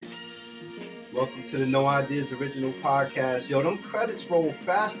Welcome to the No Ideas Original Podcast. Yo, them credits roll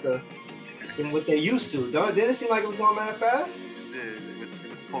faster than what they used to. Didn't it seem like it was going mad fast? It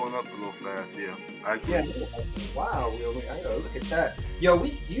was pulling up a little fast, yeah. I agree. Yeah. Wow, I gotta look at that. Yo,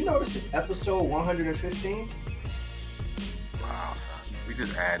 you know this is episode 115? Wow, son. We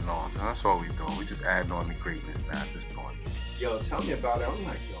just adding on. So that's all we doing. We just adding on the greatness now at this point. Yo, tell me about it. I'm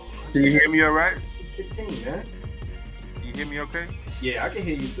like, yo. Can you hear me all right? 15, man. Can you hear me okay? Yeah, I can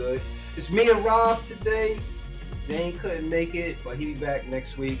hear you good. It's me and Rob today. Zane couldn't make it, but he'll be back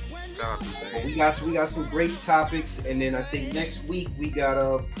next week. Shout out to Zane. We got some great topics, and then I think next week we got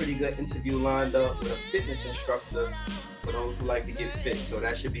a pretty good interview lined up with a fitness instructor for those who like to get fit. So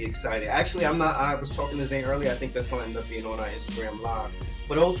that should be exciting. Actually, I was talking to Zane earlier. I think that's going to end up being on our Instagram Live.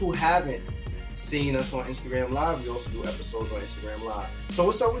 For those who haven't seen us on Instagram Live, we also do episodes on Instagram Live. So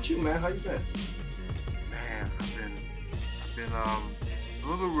what's up with you, man? How you been? Man, I've been a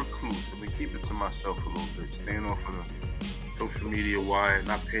little recluse. I've been keeping to myself a little bit, staying off of the social media wire,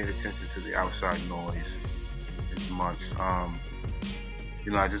 not paying attention to the outside noise as much. I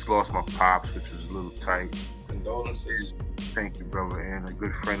just lost my pops, which was a little tight. Condolences. Thank you, brother, and a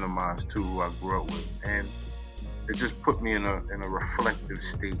good friend of mine too, who I grew up with, and it just put me in a reflective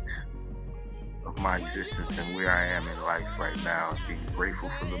state of my existence and where I am in life right now, being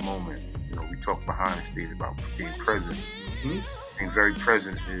grateful for the moment. We talk behind the stage about being present. Mm-hmm. Being very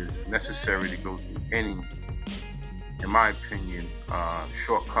present is necessary to go through any, in my opinion,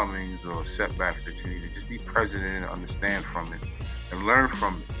 shortcomings or setbacks that you need to just be present in and understand from it and learn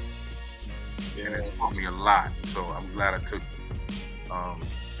from it. Yeah. And it's taught me a lot. So I'm glad I took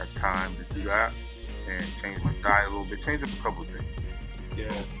that time to do that and change my diet a little bit, change up a couple of things.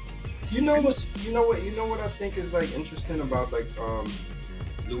 Yeah. You know what I think is like interesting about like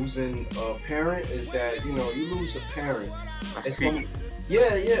losing a parent is that you lose a parent.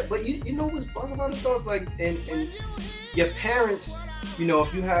 Yeah, but you know what's fun about it though is like and your parents,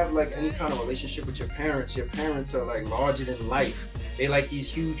 if you have like any kind of relationship with your parents are like larger than life. They like these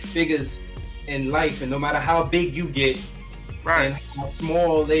huge figures in life, and no matter how big you get, right, and how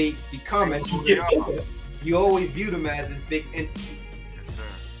small they become as you get bigger, you always view them as this big entity. Yes,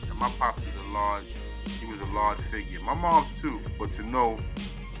 sir. And my pops was a large figure. My mom's too, but to know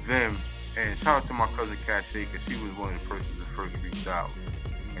them, and shout out to my cousin Cache, because she was one of the persons that first reached out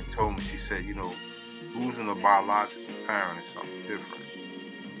and told me, she said, losing a biological parent is something different.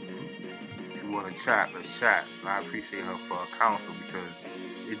 If you want to chat, let's chat. And I appreciate her for her counsel because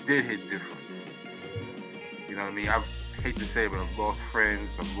it did hit different. You know what I mean? I hate to say it, but I've lost friends,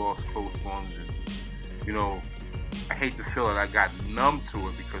 I've lost close ones, and I hate to feel that I got numb to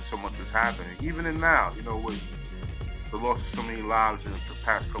it because so much was happening. Even in now, with the loss of so many lives in the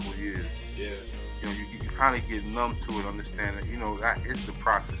past couple of years. Yeah. You kind of get numb to it, understand that, that is the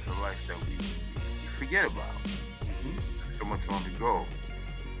process of life that we forget about. Mm-hmm. So much on to go.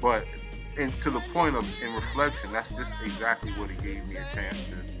 But to the point of, in reflection, that's just exactly what it gave me a chance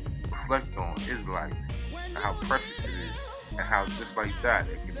to reflect on, is life, and how precious it is, and how just like that,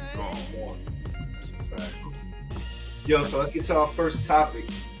 it can be gone. That's a fact. Yo, so let's get to our first topic.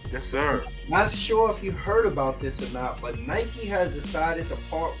 Yes, sir. Not sure if you heard about this or not, but Nike has decided to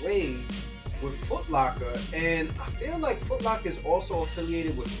part ways with Foot Locker, and I feel like Foot Locker is also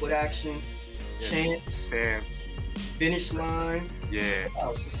affiliated with Foot Action, Champs, Finish Line. Yeah.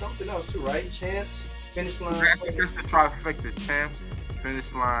 Oh, so something else too, right? Champs, Finish Line. I think that's the trifecta: Champs,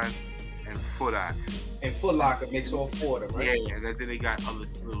 Finish Line, and Foot Action. And Foot Locker makes all four of them, right? Yeah. Then they got other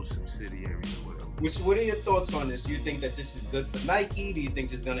little subsidiaries or whatever. What are your thoughts on this? Do you think that this is good for Nike? Do you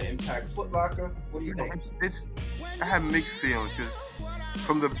think it's going to impact Foot Locker? What do you think? I have mixed feelings because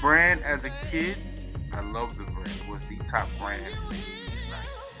from the brand as a kid, I love the brand. It was the top brand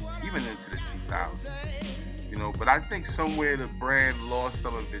even into the 2000s. But I think somewhere the brand lost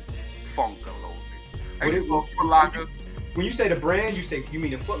some of its funk a little bit. Foot Locker. When you say the brand, you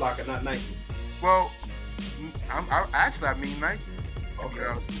mean the Foot Locker, not Nike? Well, I mean Nike. Okay.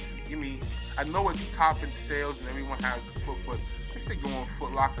 I know it's top in sales and everyone has the foot, but I say go on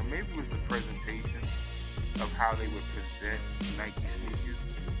Foot Locker. Maybe it was the presentation of how they would present Nike sneakers.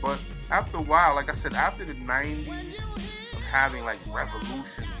 But after a while, like I said, after the 90s of having like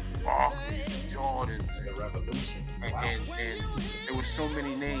Revolutions, Barclays, Jordans, the Revolutions, wow. and there were so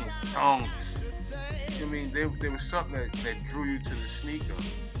many names, Dunks. There was something that drew you to the sneaker.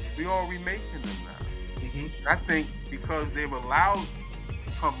 We all remaking them now. Mm-hmm. I think because they've allowed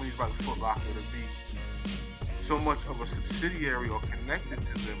companies like Foot Locker to be so much of a subsidiary or connected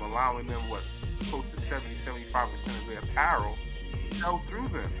to them, allowing them close to 70-75% of their apparel sell through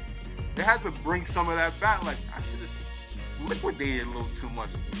them. They had to bring some of that back. Like, I should have liquidated a little too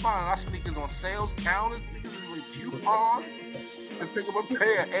much. You find our sneakers on sales counters, niggas is with coupons to pick up a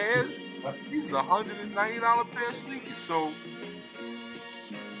pair of Airs. These are $190 pair of sneakers. So,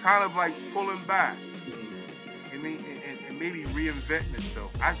 kind of like pulling back and maybe reinventing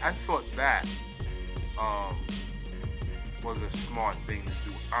itself. I thought that was a smart thing to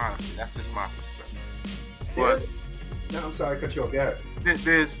do. Honestly, that's just my perspective. But no, I'm sorry, I cut you off. Yeah.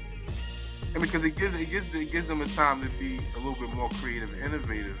 Because it gives them a time to be a little bit more creative and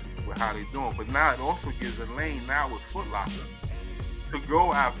innovative with how they're doing. But now it also gives a lane now with Foot Locker to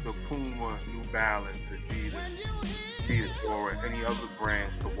go after Puma, New Balance, Adidas, or any other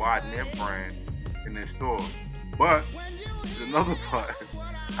brands to widen their brand in their stores. But there's another part.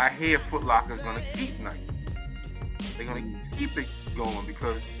 I hear Foot Locker is going to keep Nike. They're going to keep it going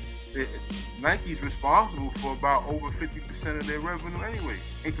because Nike's responsible for about over 50% of their revenue anyway,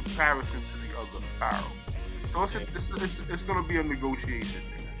 in comparison to the other apparel. So it's going to be a negotiation.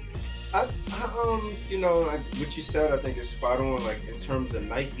 What you said, I think is spot on. Like in terms of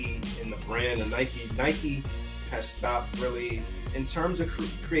Nike and the brand, and Nike has stopped really in terms of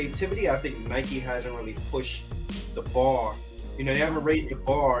creativity. I think Nike hasn't really pushed the bar. They haven't raised the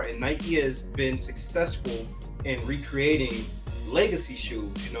bar, and Nike has been successful in recreating legacy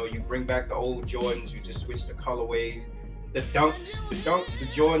shoes. You bring back the old Jordans, you just switch the colorways. The Dunks, the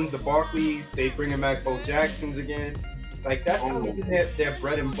Jordans, the Barkleys, they bringing back Bo Jacksons again. Like that's kind of their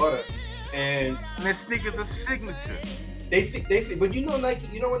bread and butter. And their sneakers are signature. But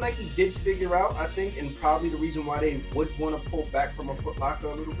Nike, what Nike did figure out, I think, and probably the reason why they would want to pull back from a Foot Locker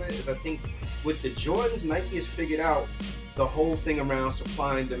a little bit is I think with the Jordans, Nike has figured out the whole thing around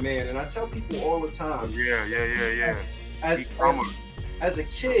supply and demand. And I tell people all the time. Yeah. As a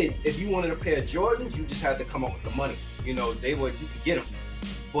kid, if you wanted a pair of Jordans, you just had to come up with the money. You could get them.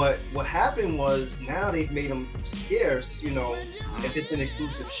 But what happened was now they've made them scarce. If it's an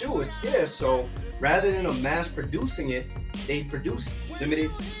exclusive shoe, it's scarce. So rather than mass producing it, they produce limited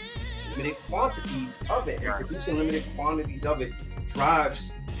quantities of it. And producing limited quantities of it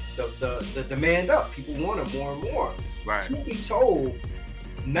drives the demand up. People want them more and more. Right. Truth be told,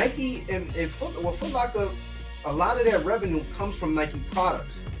 Nike and Foot Locker, a lot of their revenue comes from Nike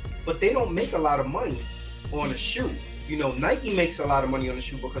products, but they don't make a lot of money on a shoe. Nike makes a lot of money on the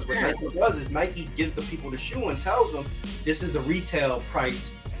shoe because what Nike does is Nike gives the people the shoe and tells them this is the retail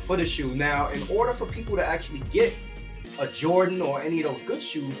price for the shoe. Now, in order for people to actually get a Jordan or any of those good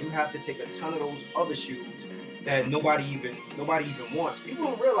shoes, you have to take a ton of those other shoes that nobody even wants. People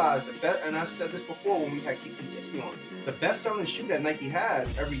don't realize the best, and I said this before when we had Keeks and Tipsy on, the best selling shoe that Nike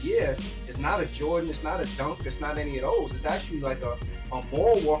has every year is not a Jordan, it's not a Dunk, it's not any of those. It's actually like a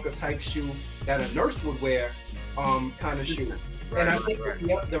mall walker type shoe that a nurse would wear, kind of shoe. Right, and I think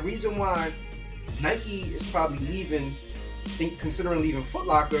the reason why Nike is probably considering leaving Foot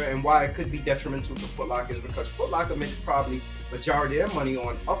Locker and why it could be detrimental to Foot Locker is because Foot Locker makes probably majority of their money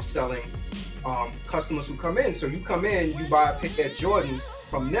on upselling customers who come in. So you come in, you pick that Jordan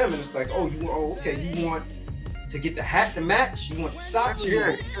from them, and it's like, you want to get the hat to match, you want the socks, you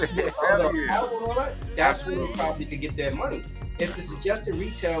want the album and all that. That's where you probably could get their money. If the suggested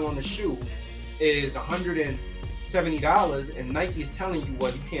retail on the shoe is $170 and Nike is telling you,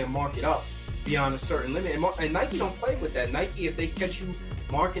 you can't mark it up beyond a certain limit, and Nike don't play with that. Nike, if they catch you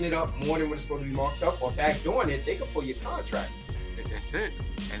marking it up more than what it's supposed to be marked up or backdooring it, they can pull your contract. That's it.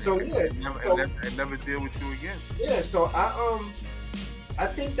 And so and never deal with you again. Yeah. So I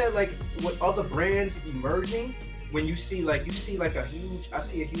think that like with other brands emerging, when you see a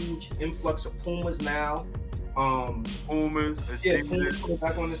huge influx of Pumas now. Pumas coming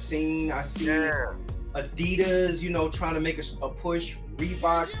back on the scene. I see Adidas, trying to make a push.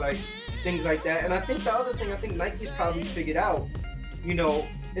 Reeboks, like things like that. And I think the other thing, I think Nike's probably figured out.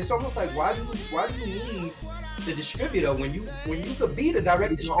 It's almost like why do you need the distributor when you could be the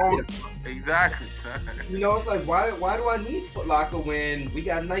direct distributor? Exactly. It's like why do I need Foot Locker when we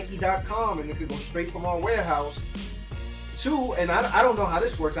got Nike.com and it could go straight from our warehouse to, and I don't know how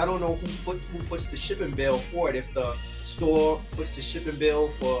this works. I don't know who foots the shipping bill for it. If the store foots the shipping bill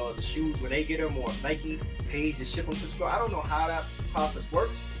for the shoes when they get them, or if Nike pays to ship them to the store. I don't know how that process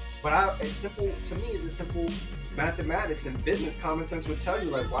works. But it's simple to me. It's a simple mathematics and business common sense would tell you,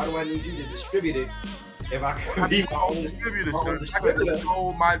 like, why do I need you to distribute it if I can be my own distributor? I can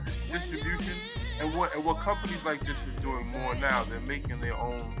control my distribution, and what companies like this are doing more now, they're making their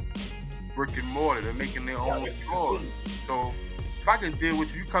own brick and mortar. They're making their own stores. So if I can deal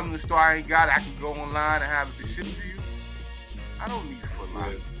with you come to the store, I ain't got it. I can go online and have it shipped to you. I don't need Foot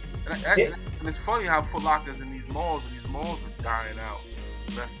Locker. And it's funny how Foot Lockers in these malls are dying out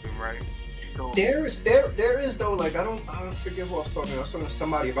left and right. So there is though, like I forget who I was talking to. I was talking to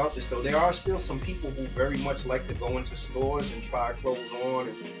somebody about this though. There are still some people who very much like to go into stores and try clothes on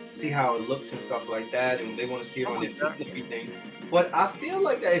and see how it looks and stuff like that, and they want to see it on their feet and everything. But I feel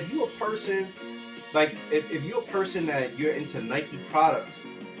like that if you're a person, like if you're a person that you're into Nike products,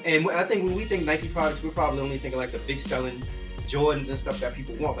 and I think when we think Nike products, we're probably only thinking like the big selling Jordans and stuff that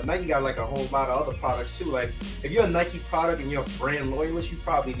people want, but Nike got like a whole lot of other products too. Like if you're a Nike product and you're a brand loyalist, you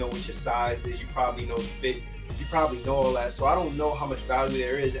probably know what your size is, you probably know the fit, you probably know all that. So I don't know how much value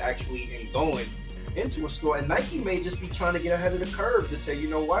there is actually in going into a store. And Nike may just be trying to get ahead of the curve to say, you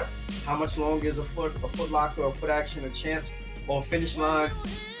know what, how much longer is a Foot Locker, a Foot Action, a Champs, or Finish Line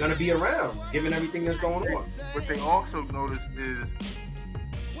gonna be around, given everything that's going on? What they also noticed is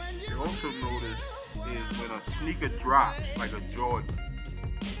when a sneaker drops, like a Jordan,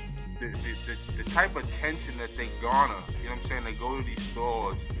 the type of attention that they garner, you know what I'm saying? They go to these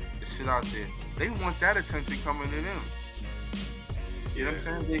stores, they sit out there, they want that attention coming to them. You know what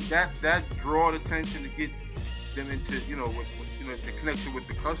I'm saying? That draw attention to get them into, the connection with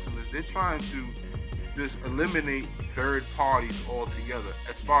the customers. They're trying to just eliminate third parties altogether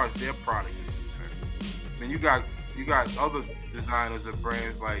as far as their product is concerned. I mean, you got other designers of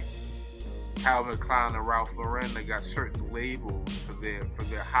brands like Calvin Klein and Ralph Lauren. They got certain labels for their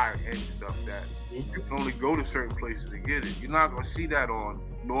higher end stuff that you can only go to certain places to get it. You're not gonna see that on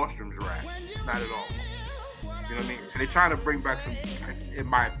Nordstrom's rack, not at all. You know what I mean? So they're trying to bring back some, in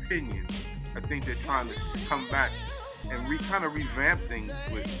my opinion, I think they're trying to come back and kind of revamp things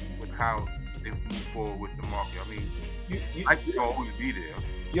with how they move forward with the market. I mean, I can always be there.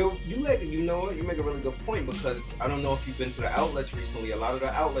 You make a really good point, because I don't know if you've been to the outlets recently. A lot of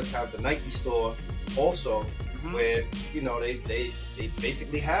the outlets have the Nike store also, where they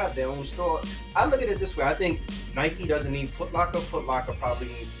basically have their own store. I look at it this way: I think Nike doesn't need Foot Locker. Foot Locker probably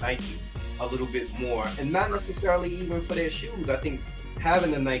needs Nike a little bit more, and not necessarily even for their shoes. I think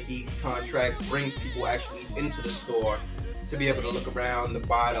having a Nike contract brings people actually into the store to be able to look around, to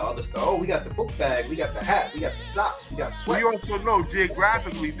buy the other stuff. Oh, we got the book bag, we got the hat, we got the socks, we got sweats. We also know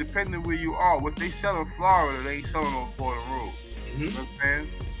geographically, depending where you are, what they sell in Florida, they ain't selling on Fordham Road. You know what I'm saying?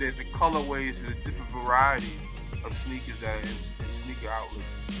 There's the colorways and the different varieties of sneakers that in sneaker outlets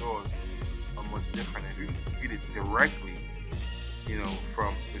and stores are much different. And you can get it directly,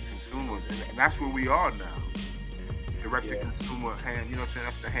 from the consumers. And that's where we are now. Direct to consumer hand, you know what I'm saying?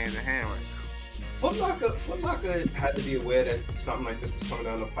 That's the hand in hand right now. Foot Locker had to be aware that something like this was coming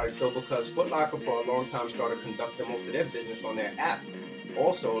down the pipe, though, because Foot Locker for a long time started conducting most of their business on their app.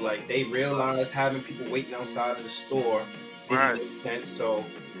 Also, like, they realized having people waiting outside of the store didn't make sense. So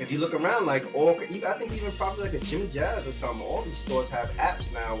if you look around, like I think even probably like a Jimmy Jazz or something, all these stores have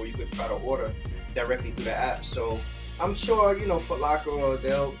apps now where you could try to order directly through the app. So I'm sure, Foot Locker,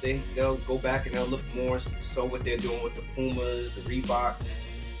 they'll go back and they'll look more so what they're doing with the Pumas, the Reeboks,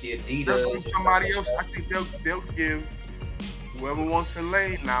 the Adidas. Somebody else, I think they'll give whoever wants a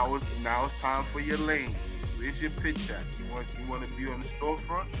lane. Now it's time for your lane. Where's your pitch at? You want to be on the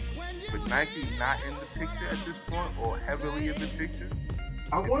storefront, but Nike not in the picture at this point, or heavily in the picture.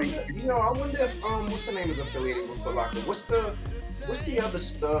 I wonder if what's the name is affiliated with Foot Locker? What's the other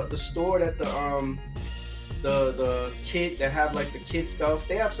the store that the kid that have like the kid stuff?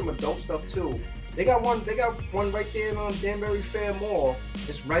 They have some adult stuff too. They got one right there on Danbury Fair Mall.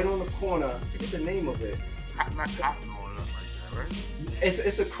 It's right on the corner. I forget the name of it. Not Cotton On, like that, right?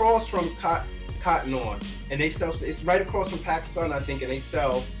 It's across from Cotton On, and they sell. It's right across from PacSun, I think, and they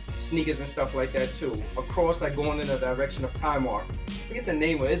sell sneakers and stuff like that too. Across, like going in the direction of Primark. I forget the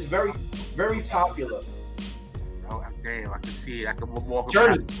name of it. It's very, very popular. Oh damn! I can see it. I can walk.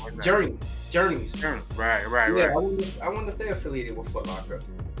 Journeys. Right. Yeah, I wonder if they're affiliated with Foot Locker.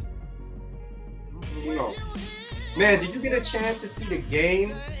 Man, did you get a chance to see the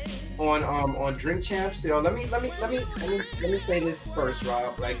game on Drink Champs? Yo, let me say this first,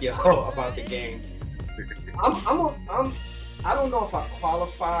 Rob. Like, about the game. I don't know if I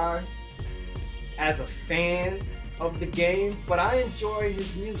qualify as a fan of the game, but I enjoy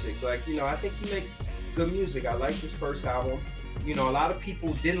his music. Like, I think he makes good music. I like his first album. A lot of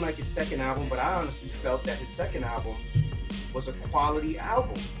people didn't like his second album, but I honestly felt that his second album was a quality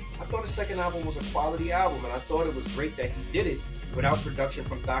album. I thought his second album was a quality album, and I thought it was great that he did it without production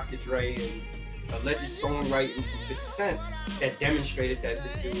from Dr. Dre and alleged songwriting from 50 Cent that demonstrated that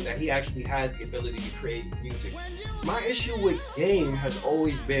this dude, that he actually has the ability to create music. My issue with Game has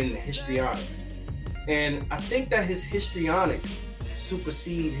always been the histrionics. And I think that his histrionics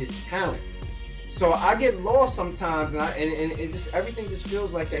supersede his talent. So I get lost sometimes, and it just everything just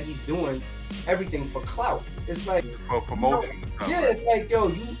feels like that he's doing everything for clout. It's like for promotion. Yeah, it's like, yo,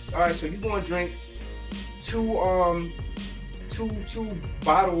 all right, so you gonna drink two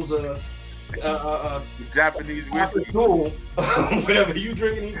bottles of Japanese whiskey, whatever you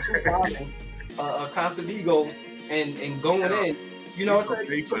drinking these 2 bottles Casamigos and going in, you know, it's like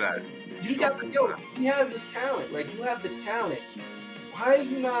he has the talent. Like, you have the talent. Why are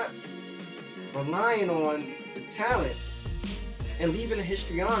you not relying on the talent and leaving the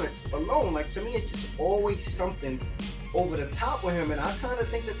histrionics alone? Like, to me, it's just always something over the top with him, and I kind of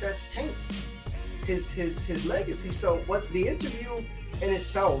think that taints his legacy. So, what the interview in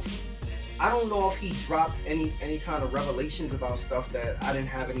itself, I don't know if he dropped any kind of revelations about stuff that I didn't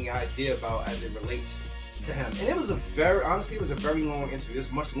have any idea about as it relates to him. And it was a very long interview. It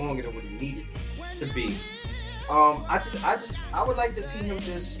was much longer than what he needed to be. I would like to see him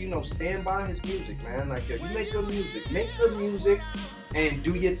just, you know, stand by his music, man. Like, yo, you make good music, and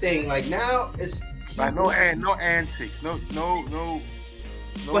do your thing. Like, now it's like no antics, no.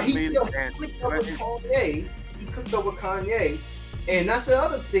 But he clicked up with Kanye. He clicked up with Kanye, and that's the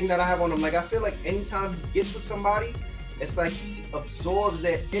other thing that I have on him. Like, I feel like anytime he gets with somebody, it's like he absorbs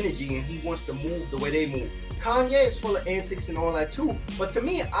their energy and he wants to move the way they move. Kanye is full of antics and all that too, but to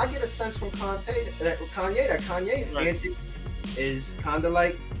me, I get a sense from Kanye that Kanye's antics is kind of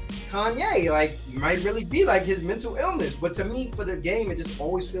like Kanye, like, might really be like his mental illness. But to me, for the game, it just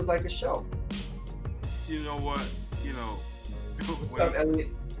always feels like a show. You know what? You know. What's up, Elliot?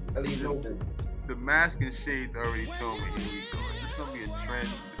 The mask and shades already told me, here we go. Is this gonna be a trend?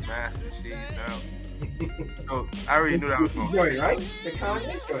 The mask and shades now. So I already knew that was going to right? The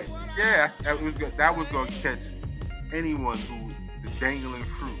Kanye joint. Yeah, that was going to catch anyone who is dangling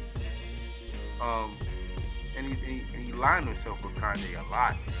fruit. And he lined himself with Kanye a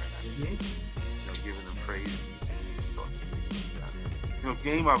lot. You know, giving him praise. You know,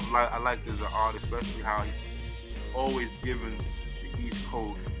 Game I liked as an artist, especially how he's always given the East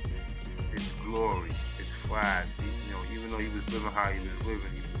Coast its glory, its flags. You know, even though he was living how he was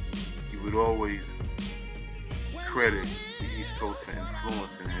living, he would always credit the East Coast for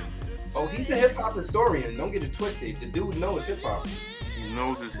influencing him. Oh, he's a hip hop historian. Don't get it twisted. The dude knows hip hop. He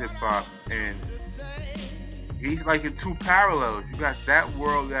knows his hip hop, and he's like in two parallels. You got that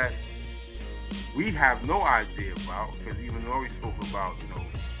world that we have no idea about, because even though we spoke about, you know,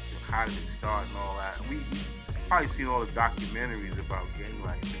 how did it start and all that, we probably seen all the documentaries about gang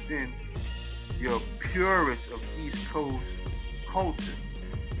life. But then you're purists of East Coast culture.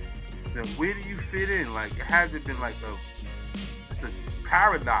 Then where do you fit in? Like, it hasn't been like a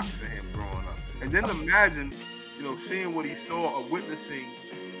paradox for him growing up. And then imagine, you know, seeing what he saw or witnessing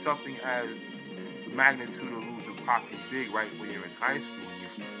something as the magnitude of losing Pac and Big right when you're in high school in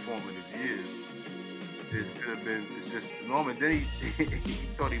your formative years. It could have been, it's just normal. Then he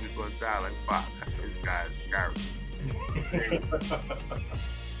thought he was going to die like Pac. That's what this guy's character.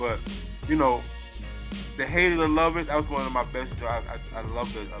 But, you know, The Hate It or Love It, that was one of my best. I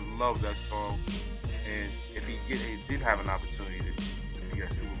love that song. And if he did have an opportunity to be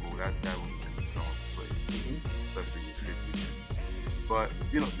at Super Bowl, that would have been the song to play, especially with 50. But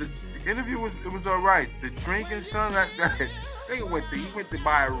you know, the interview was all right. The drinking, son, he went to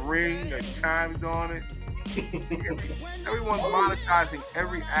buy a ring, chimes on it. Everyone's monetizing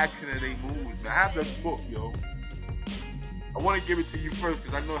every action that they move. Man, I have this book, yo. I want to give it to you first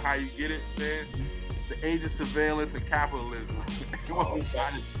because I know how you get it, man. The Age of Surveillance and Capitalism. Everyone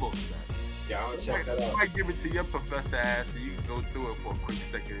got this book, man. Yeah, I'll check that out. I might give it to your professor ass so you can go through it for a quick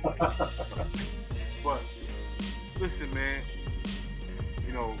second. But listen, man.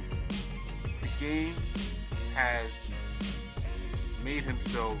 You know, the Game has made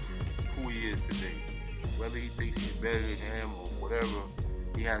himself who he is today. Whether he thinks he's better than him or whatever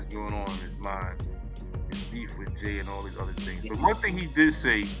he has going on in his mind, his beef with Jay and all these other things. But one thing he did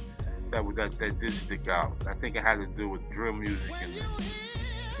say that did stick out, I think it had to do with drill music and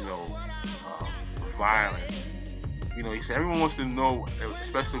violence. You know, he said everyone wants to know,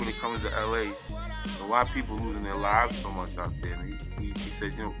 especially when it comes to LA, why people losing their lives so much out there. And he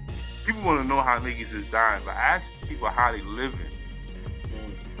said, you know, people want to know how niggas is dying, but ask people how they living.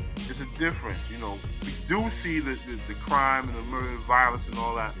 There's a difference, you know. We do see the crime and the murder and violence and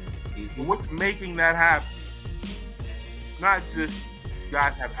all that. But what's making that happen? Not just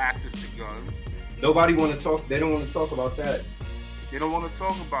guys have access to guns. Nobody want to talk. They don't want to talk about that. They don't want to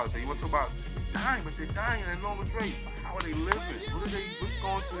talk about it. They want to talk about dying, but they're dying at an enormous rate. How are they living? What's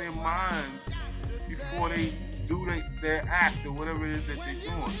going through their mind before they do their act or whatever it is that they're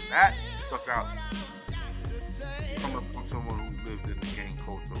doing? That stuck out coming from someone who lived in the gang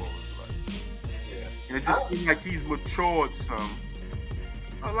culture all his life. Yeah. And it just seems like he's matured some,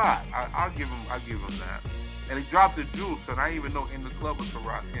 a lot. I'll give him that. And he dropped the jewel, son. I didn't even know In the Club was from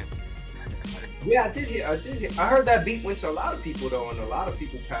Rakim. Yeah, I did hear. I heard that beat went to a lot of people though, and a lot of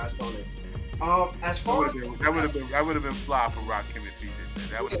people passed on it. As far as that would have been fly for Rakim if he did that.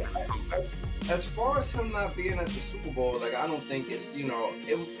 That would have been as far as him not being at the Super Bowl, like I don't think it's it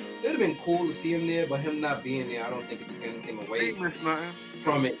would have been cool to see him there, but him not being there, I don't think it took anything away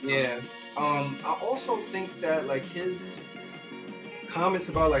from it. Yeah. I also think that like his comments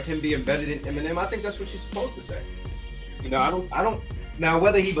about like him being better than Eminem, I think that's what you're supposed to say. I don't. Now,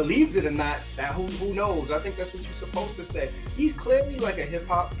 whether he believes it or not, that who knows? I think that's what you're supposed to say. He's clearly like a hip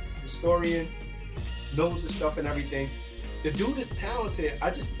hop historian, knows the stuff and everything. The dude is talented. I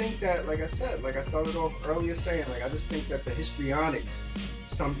just think that, like I said, like I started off earlier saying, like I just think that the histrionics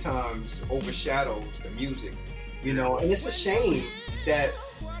sometimes overshadows the music, and it's a shame that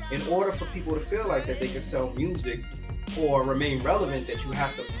in order for people to feel like that they can sell music or remain relevant, that you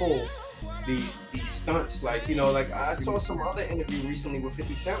have to pull these stunts. Like I saw some other interview recently with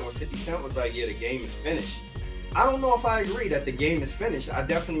 50 Cent where 50 Cent was like, yeah, the game is finished. I don't know if I agree that the game is finished. I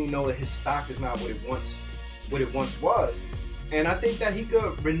definitely know that his stock is not what it once was, and I think that he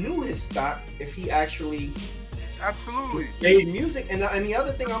could renew his stock if he actually absolutely made music. And the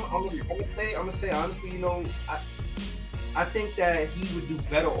other thing I'm gonna say honestly, I think that he would do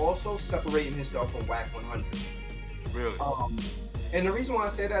better also separating himself from Wack 100. Really? And the reason why I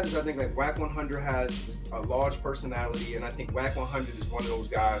say that is I think like Wack 100 has a large personality, and I think Wack 100 is one of those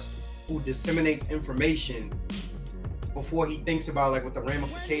guys who disseminates information before he thinks about like what the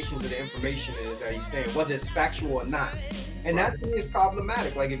ramifications of the information is that he's saying, whether it's factual or not. And that thing is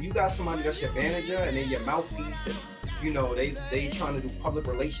problematic. Like if you got somebody that's your manager and they're your mouthpiece, and they trying to do public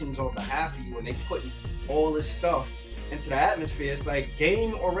relations on behalf of you, and they putting all this stuff into the atmosphere, it's like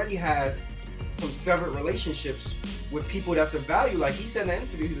Game already has some severed relationships with people that's of value. Like he said in an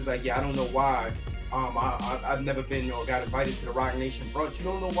interview, he was like, yeah, I don't know why. I've never been or got invited to the Rock Nation brunch. You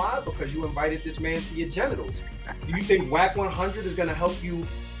don't know why? Because you invited this man to your genitals. Do you think Wack 100 is going to help you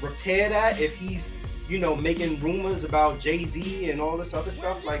repair that if he's, making rumors about Jay-Z and all this other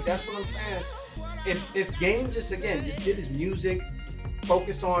stuff? Like, that's what I'm saying. If Game just did his music,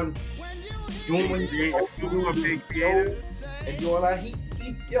 focus on doing what he's and do all that, he'd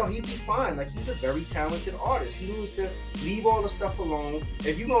be fine. Like, he's a very talented artist. He needs to leave all the stuff alone.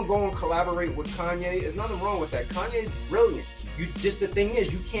 If you're gonna go and collaborate with Kanye, there's nothing wrong with that. Kanye's brilliant. The thing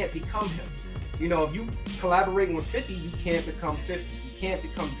is, you can't become him. If you collaborating with 50, you can't become 50. You can't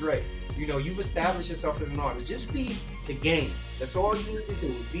become Dre. You've established yourself as an artist. Just be the Game. That's all you need to do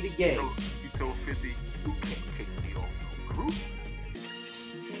is be the Game. You told 50, you can't kick me off the group.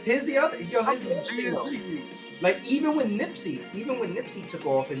 Here's the other thing. Like even when Nipsey took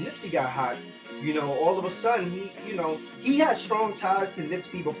off and Nipsey got hot, all of a sudden he had strong ties to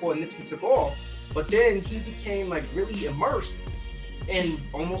Nipsey before Nipsey took off, but then he became like really immersed in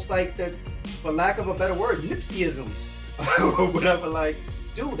almost like for lack of a better word, Nipseyisms or whatever. Like,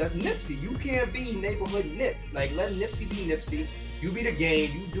 dude, that's Nipsey. You can't be neighborhood Nip. Like, let Nipsey be Nipsey. You be the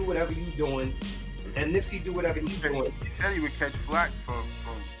Game. You do whatever you doing, and Nipsey do whatever he's doing. He said he would catch flack for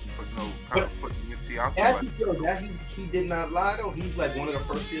putting Nipsey out there. He did not lie though. He's like one of the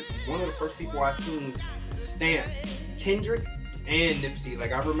first people I seen stamp Kendrick and Nipsey.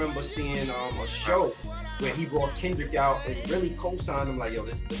 Like I remember seeing a show where he brought Kendrick out and really co-signed him. Like, yo,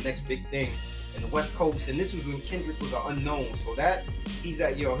 this is the next big thing in the West Coast. And this was when Kendrick was an unknown. So that he's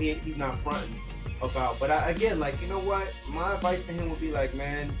not fronting about. But again, like, you know what? My advice to him would be like,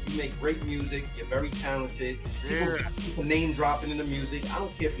 man, you make great music. You're very talented. People name dropping in the music. I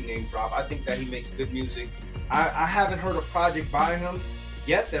don't care if he name drop. I think that he makes good music. I haven't heard a project by him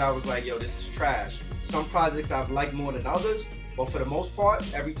yet that I was like, yo, this is trash. Some projects I've liked more than others, but for the most part,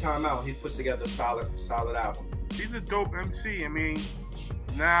 every time out, he puts together a solid album. He's a dope MC. I mean,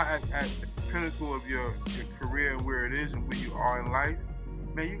 now at the pinnacle of your career and where it is and where you are in life,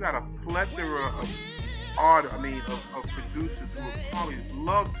 man, you got a plethora of of producers who would probably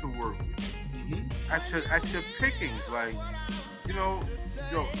love to work with you at your pickings. Like,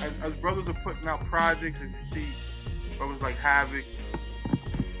 as brothers are putting out projects, and you see brothers like Havoc,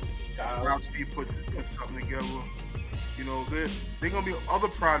 Ralph C put something together. There gonna be other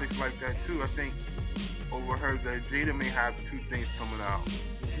projects like that too. I think overheard that Jada may have 2 things coming out.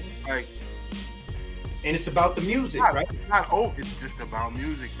 Like, and it's about the music, right? It's just about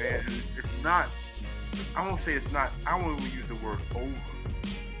music, man. It's not. I won't say it's not. I won't even use the word over.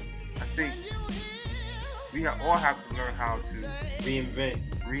 I think we all have to learn how to reinvent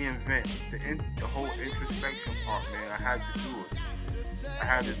the whole introspection part, man. I had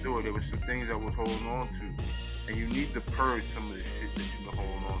to do it. There was some things I was holding on to, and you need to purge some of the shit that you've been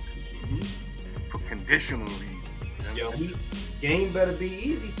holding on to. for conditional reasons. You know? Yo, game better be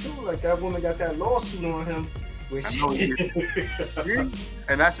easy too. Like that woman got that lawsuit on him.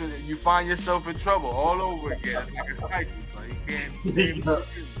 And that's when you find yourself in trouble all over again. It's like a cycle, so you can't.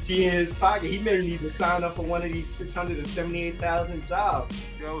 He in his pocket. He may need to sign up for one of these 678,000 jobs.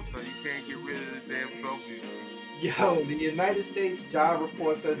 Yo, so you can't get rid of the damn trophy. Yo, the United States job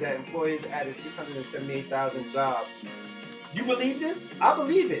report says that employers added 678,000 jobs. You believe this? I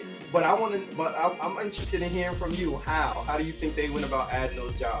believe it, but I'm interested in hearing from you. How do you think they went about adding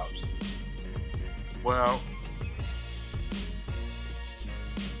those jobs? Well,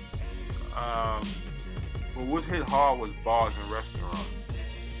 what hit hard was bars and restaurants.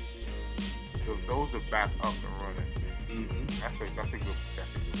 So those are back up and running. Mm-hmm. That's a good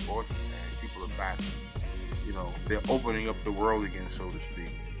portion, man. People are back. You know, they're opening up the world again, so to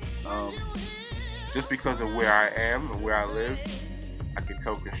speak. Just because of where I am and where I live, I can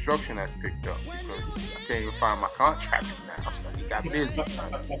tell construction has picked up because I can't even find my contractor now. So he got busy.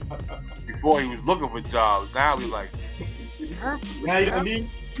 Before he was looking for jobs. Now he's like, now you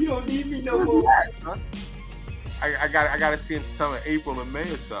don't need me no more. I gotta see him sometime in April or May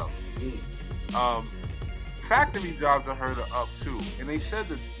or something. Factory jobs I heard are up too, and they said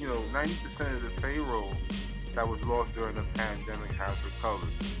that 90% of the payroll that was lost during the pandemic has recovered.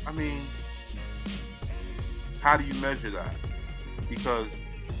 I mean, how do you measure that? Because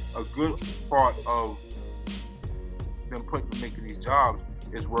a good part of them making these jobs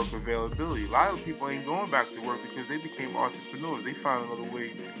is work availability. A lot of people ain't going back to work because they became entrepreneurs. They found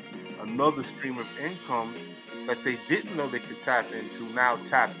another stream of income that they didn't know they could tap into, now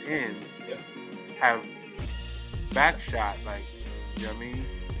tapped in, have backshot, like, you know what I mean?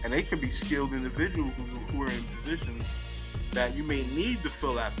 And they could be skilled individuals who are in positions that you may need to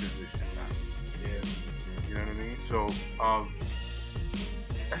fill that position now. Yeah. You know what I mean? So,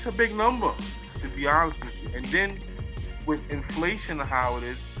 that's a big number, to be honest with you. And then, with inflation and how it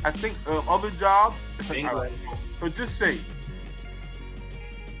is, I think other jobs, so just say,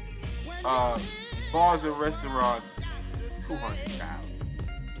 bars and restaurants, 200,000.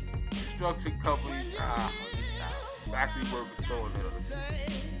 Construction companies, 100,000. Factory workers, throwing another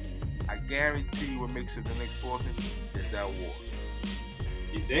 50,000. I guarantee you what makes it the next portion is that war.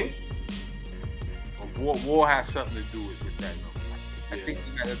 You think? War has something to do with that number. I think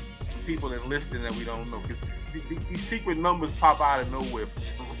you got some people enlisting that we don't know. These secret numbers pop out of nowhere for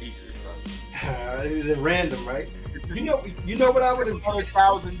some reason. It's random, right? You know what I would have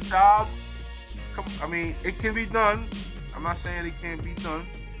 100,000 jobs. I mean, it can be done. I'm not saying it can't be done,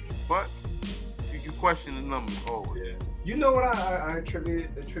 but you can question the numbers always. Yeah. You know what I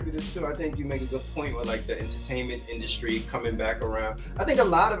attribute it to? I think you make a good point with like the entertainment industry coming back around. I think a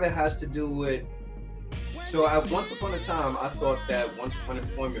lot of it has to do with. So once upon a time, I thought that once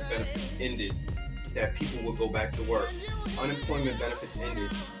unemployment benefits ended, that people would go back to work. Unemployment benefits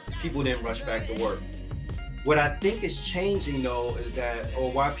ended, people didn't rush back to work. What I think is changing though is that,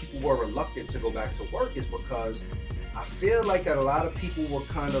 or why people were reluctant to go back to work, is because I feel like that a lot of people were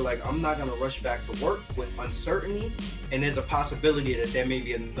kind of like, I'm not going to rush back to work with uncertainty, and there's a possibility that there may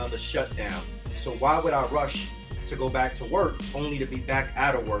be another shutdown. So why would I rush to go back to work only to be back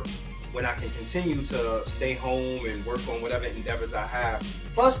out of work when I can continue to stay home and work on whatever endeavors I have?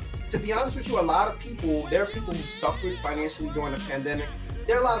 Plus, to be honest with you, there are people who suffered financially during the pandemic.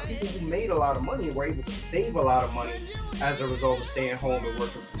 There are a lot of people who made a lot of money and were able to save a lot of money as a result of staying home and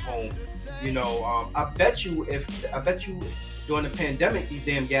working from home. I bet you during the pandemic, these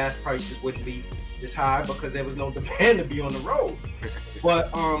damn gas prices wouldn't be this high because there was no demand to be on the road. But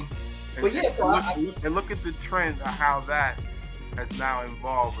yeah. And look at the trend of how that has now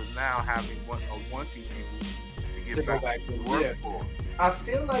involved with now having wanting people to go back to work for. I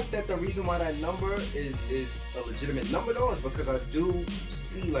feel like that the reason why that number is a legitimate number though is because I do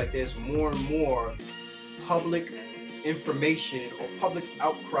see like there's more and more public information or public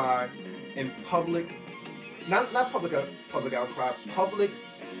outcry and public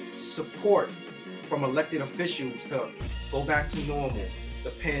support from elected officials to go back to normal.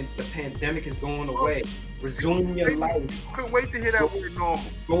 The pandemic is going away. Resume your life. Couldn't wait to hear that word normal.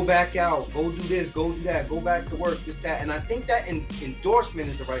 Go back out. Go do this. Go do that. Go back to work. This, that. And I think that endorsement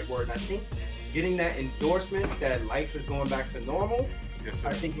is the right word. And I think getting that endorsement that life is going back to normal,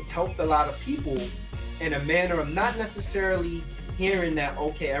 I think it's helped a lot of people in a manner of not necessarily hearing that,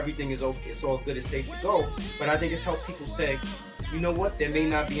 okay, everything is okay, it's all good, it's safe to go. But I think it's helped people say, you know what, there may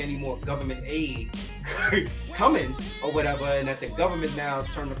not be any more government aid coming or whatever, and that the government now has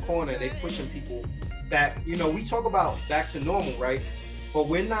turned the corner, they're pushing people back. We talk about back to normal, right? But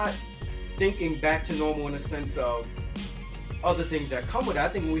we're not thinking back to normal in the sense of other things that come with it. I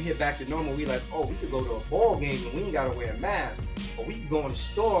think when we hit back to normal, we like, oh, we could go to a ball game and we ain't gotta wear a mask, or we could go in the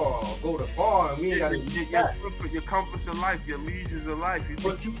store or go to a bar and we ain't gotta your comforts of life, your leisures of life.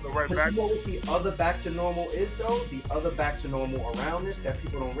 But you know what the other back to normal is though? The other back to normal around this that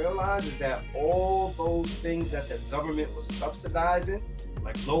people don't realize is that all those things that the government was subsidizing,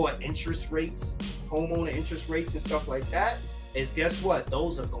 like lower interest rates, homeowner interest rates and stuff like that, is guess what?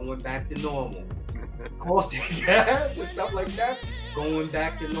 Those are going back to normal. Cost of gas and stuff like that going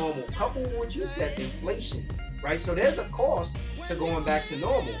back to normal. Couple with what you said, inflation, right? So there's a cost to going back to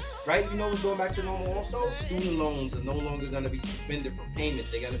normal, right? You know what's going back to normal also? Student loans are no longer going to be suspended from payment.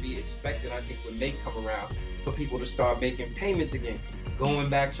 They're going to be expected, I think, when May come around, for people to start making payments again, going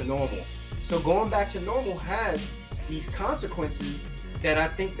back to normal. So going back to normal has these consequences that I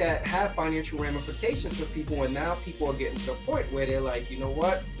think that have financial ramifications for people, and now people are getting to the point where they're like, you know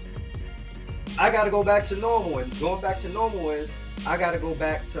what? I got to go back to normal, and going back to normal is I got to go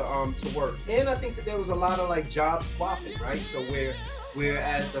back to work. And I think that there was a lot of like job swapping, right? So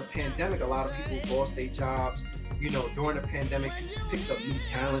whereas the pandemic, a lot of people lost their jobs, you know, during the pandemic, people picked up new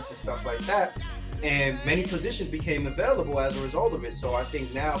talents and stuff like that. And many positions became available as a result of it. So I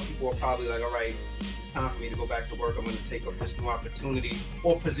think now people are probably like, all right, it's time for me to go back to work. I'm going to take up this new opportunity,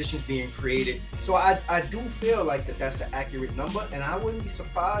 or positions being created. So I do feel like that's an accurate number. And I wouldn't be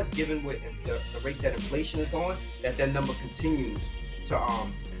surprised, given what the rate that inflation is going, that number continues to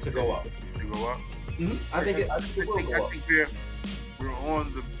go up. To go up? Mm-hmm. I think it will go up. I think we're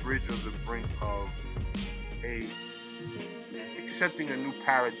on the bridge or the brink of accepting a new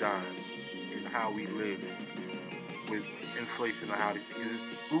paradigm in how we live with inflation or how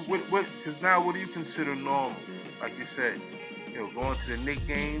because now what do you consider normal? Like you said, you know, going to the Knicks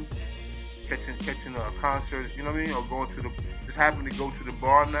game, catching a concert, you know what I mean, or going to just having to go to the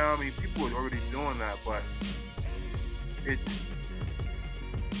bar now. I mean, people are already doing that, but it's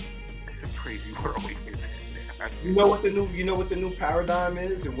a crazy world we live in. You know what the new paradigm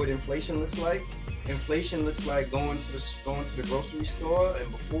is, and what inflation looks like? Inflation looks like going to the grocery store,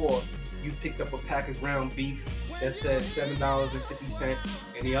 and before you picked up a pack of ground beef that says $7.50,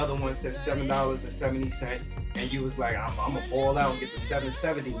 and the other one says $7.70, and you was like, I'm gonna ball out and get the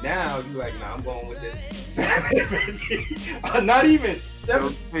 $7.70. Now you like, nah, I'm going with this $7.50. Not even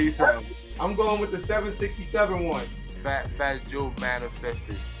 $7.67. I'm going with the $7.67 one. Fat Joe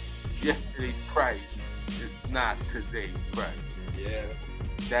manifested yesterday's price is not today's price. Yeah.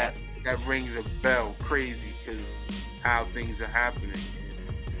 That rings a bell crazy because how things are happening.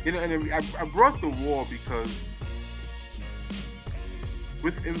 You know, and I brought the war because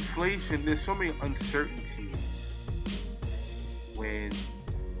with inflation, there's so many uncertainties when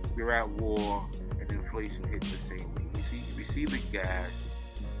we're at war and inflation hits the same way. We see the gas.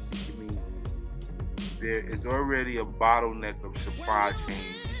 I mean, there is already a bottleneck of supply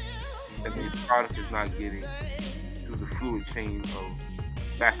chain that the product is not getting through the fluid chain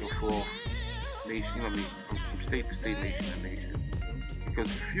of back and forth nation. You know what I mean, from state to state, nation to nation. Because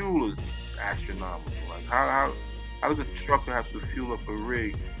fuel is astronomical. Like how does a trucker have to fuel up a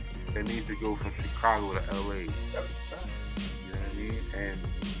rig that needs to go from Chicago to LA? You know what I mean? And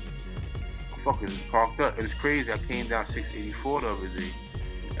fuckers is parked up. It's crazy. I came down 684 the other day,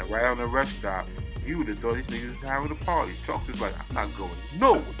 and right on the rest stop, you would have thought these niggas was having a party. Truckers like, I'm not going.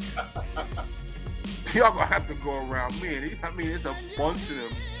 No. Y'all gonna have to go around me. I mean, it's a bunch of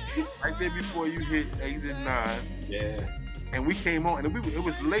them right there before you hit exit 9. Yeah. And we came on, and it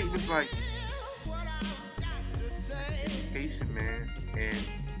was late. It was like education, man. And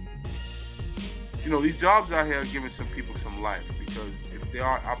you know, these jobs out here are giving some people some life, because if there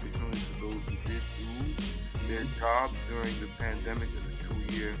are opportunities for those who did lose their jobs during the pandemic and the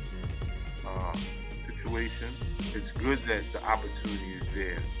 2-year situation, it's good that the opportunity is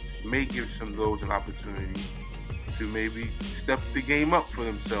there. It may give some of those an opportunity to maybe step the game up for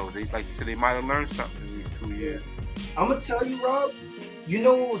themselves. They, like you said, they might have learned something in these 2 years. I'm gonna tell you, Rob, you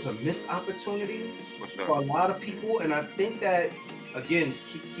know what was a missed opportunity for a lot of people, and I think that, again,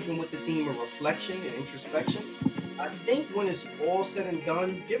 keeping with the theme of reflection and introspection, I think when it's all said and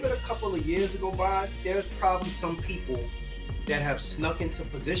done, give it a couple of years to go by, there's probably some people that have snuck into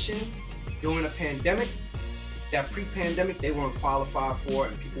positions during a pandemic that pre-pandemic they weren't qualified for,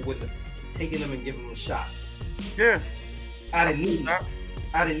 and people wouldn't have taken them and given them a shot. Yeah. Out of need.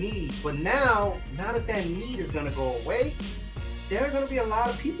 But now that need is going to go away, there are going to be a lot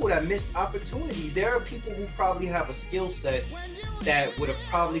of people that missed opportunities. There are people who probably have a skill set that would have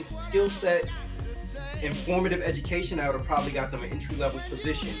probably informative education that would have probably got them an entry-level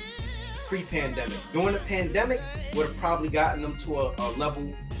position pre-pandemic. During the pandemic, would have probably gotten them to a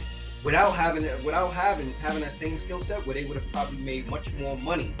level without having that same skill set, where they would have probably made much more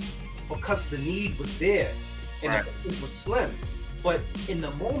money because the need was there and the business was slim. But in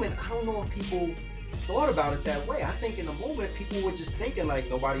the moment, I don't know if people thought about it that way. I think in the moment, people were just thinking like,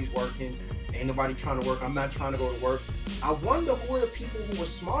 nobody's working, ain't nobody trying to work, I'm not trying to go to work. I wonder who are the people who were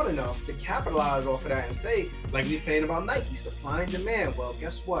smart enough to capitalize off of that and say, like we saying about Nike, supply and demand. Well,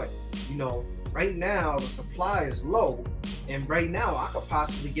 guess what? You know, right now the supply is low, and right now I could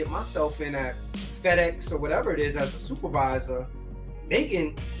possibly get myself in at FedEx or whatever it is as a supervisor,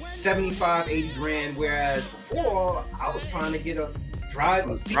 making 75, 80 grand, whereas before I was trying to get a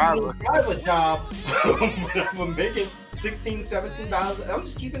driver job for making $16, $17. I'm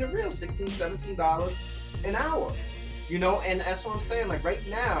just keeping it real, $16, $17 an hour. You know, and that's what I'm saying. Like right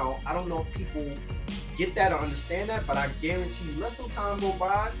now, I don't know if people get that or understand that, but I guarantee you, let some time go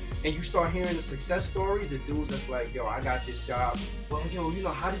by and you start hearing the success stories of dudes that's like, yo, I got this job. Well, yo, you know,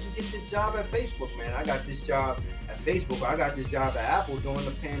 how did you get this job at Facebook, man? I got this job at Facebook. I got this job at Apple during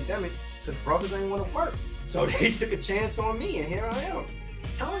the pandemic because brothers ain't want to work. So they took a chance on me, and here I am. I'm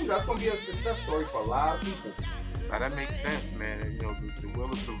telling you, that's going to be a success story for a lot of people. Now, that makes sense, man. You know, the will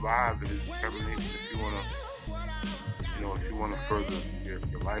to survive and the determination if you want to, you know, if you want to further your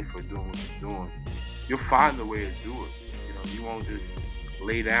life or doing what you're doing, you'll find a way to do it. You know, you won't just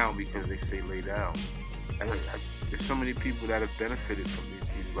lay down because they say lay down. There's so many people that have benefited from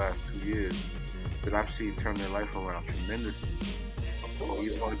these last 2 years that I've seen turn their life around tremendously.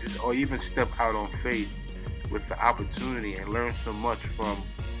 Or even step out on faith with the opportunity and learn so much from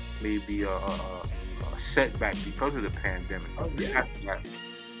maybe a setback because of the pandemic.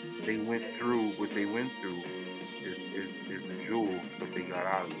 They went through what they went through is the jewel that they got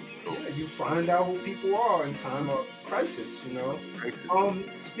out of it. So, yeah, you find out who people are in time of crisis, you know.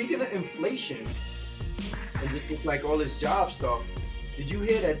 Speaking of inflation and just like all this job stuff, did you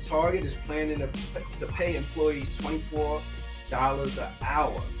hear that Target is planning to pay employees $24 an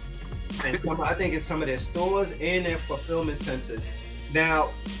hour? And I think it's some of their stores and their fulfillment centers.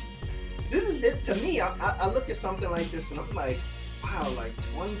 Now, this is it to me. I look at something like this and I'm like, wow, like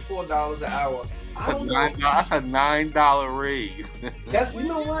 $24 an hour. That's a $9 raise. That's, you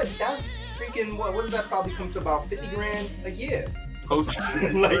know what? That's freaking, what does that probably come to, about 50 grand a year?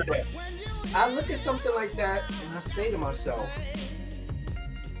 Something like that. I look at something like that and I say to myself,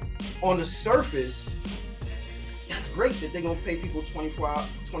 on the surface, that's great that they're gonna pay people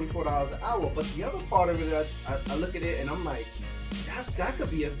 $24 an hour. But the other part of it, I look at it and I'm like, that could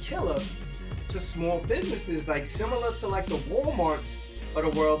be a killer to small businesses, like similar to like the Walmarts of the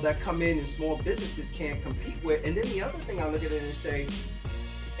world that come in and small businesses can't compete with. And then the other thing I look at it and say,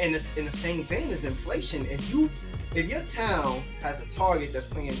 in the same vein as inflation, if your town has a Target that's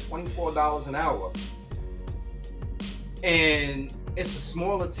paying $24 an hour and it's a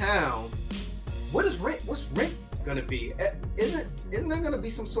smaller town, what's rent gonna be? Isn't there gonna be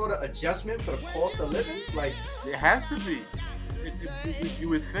some sort of adjustment for the cost of living? Like, it has to be. You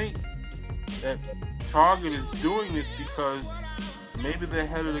would think that Target is doing this because maybe they're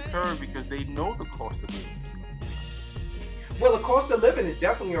ahead of the curve because they know the cost of living. Well, the cost of living is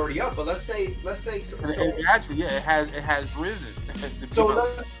definitely already up, but let's say Actually, yeah, it has risen. So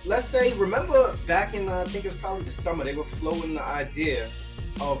let's say, remember back in I think it was probably the summer, they were floating the idea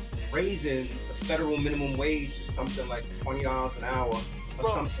of raising the federal minimum wage to something like $20 an hour or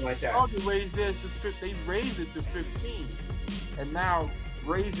something like that. They raised it to 15, and now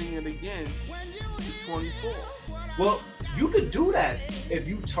raising it again to 24. Well, you could do that if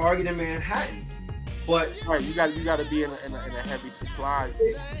you target in Manhattan, but right, you got to be in a heavy supply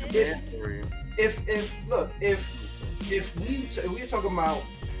area. If we're talking about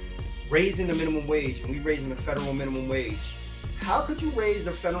raising the minimum wage and we raising the federal minimum wage, how could you raise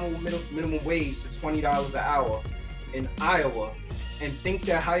the federal minimum wage to $20 an hour in Iowa and think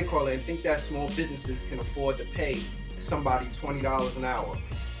that small businesses can afford to pay somebody $20 an hour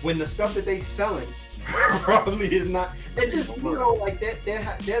when the stuff that they selling probably is not? It's just, you know, like that.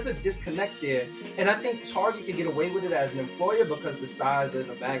 There's a disconnect there, and I think Target could get away with it as an employer because the size and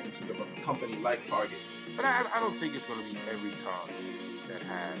the magnitude of a company like Target. But I don't think it's going to be every Target that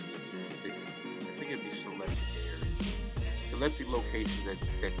has. I think it'd be selected locations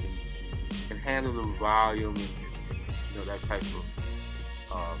that can handle the volume and you know, that type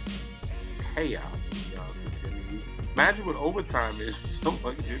of payout. You know, I mean, imagine what overtime is for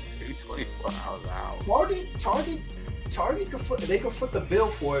someone getting paid 24 hours an hour. Target could foot the bill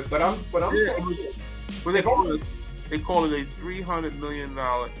for it, but I'm saying. But they call it a $300 million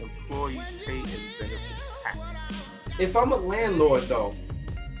employee pay and benefit package. If I'm a landlord though,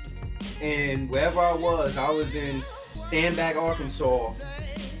 and wherever I was in Standback, Arkansas,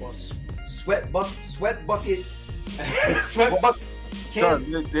 or sweat bucket, sweat bucket.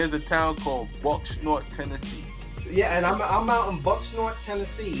 Kansas. There's a town called Bucksnort, Tennessee. Yeah, and I'm out in Bucksnort,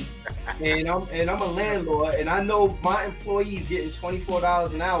 Tennessee, and I'm a landlord, and I know my employees getting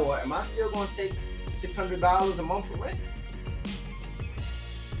 $24 an hour. Am I still going to take $600 a month for rent?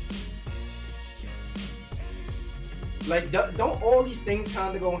 Like, don't all these things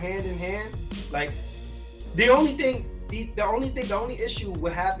kind of go hand in hand? Like, the only issue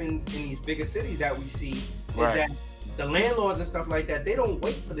what happens in these bigger cities that we see is that the landlords and stuff like that, they don't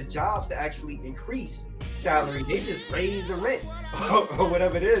wait for the jobs to actually increase salary. They just raise the rent or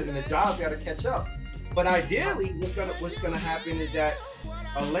whatever it is, and the jobs got to catch up. But ideally, what's gonna happen is that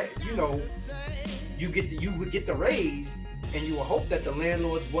you would get the raise, and you would hope that the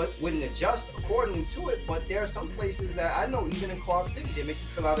landlords wouldn't adjust accordingly to it. But there are some places that I know, even in Co-op City, they make you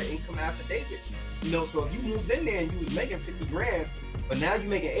fill out an income affidavit. So if you moved in there and you was making 50 grand, but now you're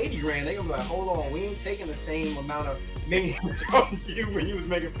making 80 grand, they're gonna be like, hold on, we ain't taking the same amount of millions from you when you was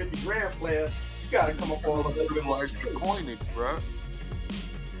making 50 grand, player. You gotta come up on a little bit more coinage, bro.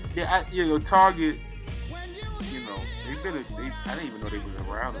 Yeah, Target, I didn't even know they was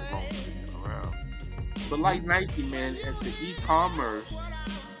around as long as they've been around. But like Nike, man, at the e-commerce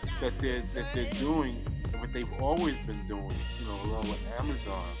that they're doing, what they've always been doing, along with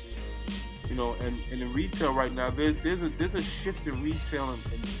Amazon. And in retail right now, there's a shift in retail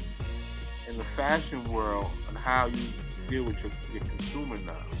in the fashion world on how you deal with your consumer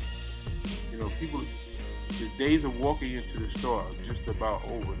now. People, the days of walking into the store are just about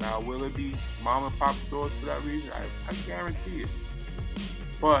over. Now, will it be mom and pop stores for that reason? I guarantee it.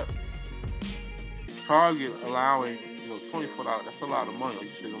 But Target allowing, $24, that's a lot of money. Like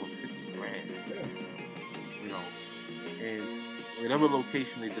you said, almost 50 grand. And whatever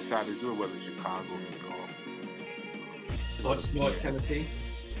location they decide to do it, whether it's Chicago, Bucksnort, Tennessee.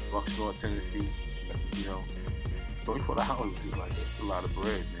 Bucksnort, Tennessee. $24 is just like a lot of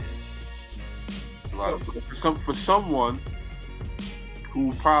bread, man. For someone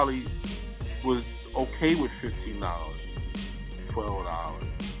who probably was okay with $15, $12,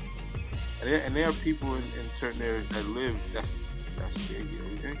 and there are people in certain areas that live that's their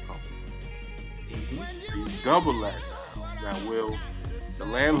yearly income. So you double that now. Now, will the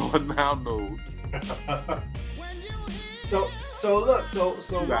landlord now knows? So look, so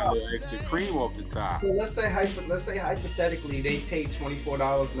you got a little extra cream off the top. So let's say hypothetically they paid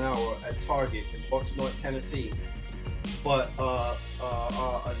 $24 an hour at Target in Bucksnort, Tennessee, but a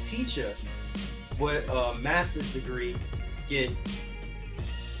teacher with a master's degree get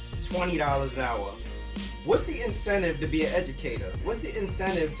 $20 an hour. What's the incentive to be an educator? What's the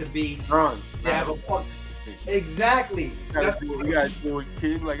incentive to be have a part? Exactly. You gotta deal with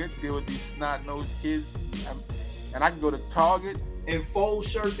kids. Like I deal with these snot-nosed kids. And I can go to Target and fold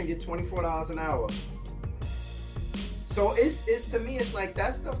shirts and get $24 an hour. So it's to me, it's like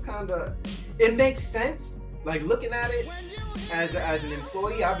that stuff it makes sense. Like looking at it as an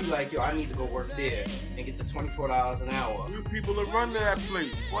employee, I'd be like, yo, I need to go work there and get the $24 an hour. You people that run to that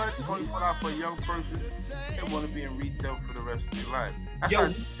place, what? $24 for a young person? They want to be in retail for the rest of their life.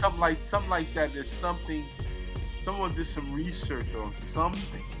 Something like that. There's something. Someone did some research on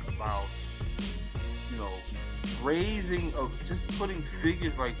something about, raising of just putting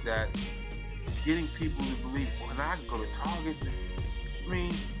figures like that, getting people to believe, well, now I can go to Target. I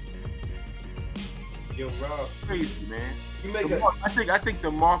mean, yo, Rob, crazy, man. I think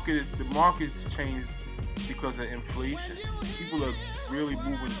the market's changed because of inflation. People are really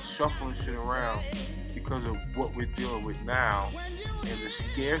shuffling shit around because of what we're dealing with now and the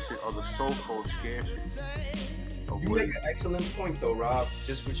scarcity, or the so-called scarcity. You make an excellent point, though, Rob.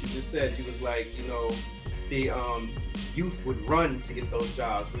 Just what you just said. You was like, the youth would run to get those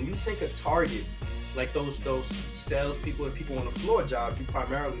jobs. When you think of Target, like those salespeople and people on the floor jobs, you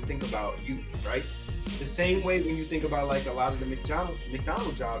primarily think about youth, right? The same way when you think about like a lot of the McDonald's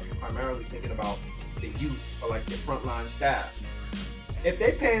jobs, you're primarily thinking about the youth or like the frontline staff. If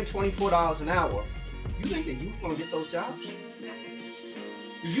they're paying $24 an hour, you think the youth gonna get those jobs?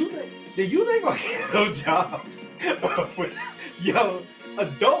 The youth ain't gonna get those jobs. Yo,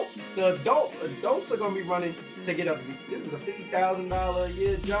 adults are gonna be running to get up. This is a $50,000 a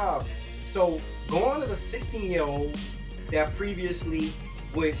year job. So going to the 16-year-olds that previously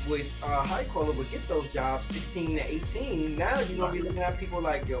would high collar would get those jobs 16 to 18. Now you're gonna be looking at people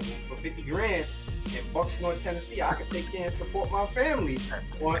like, yo, for 50 grand in Bucksnort, Tennessee, I could take care and support my family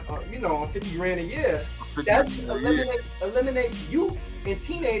on 50 grand a year. That eliminates youth and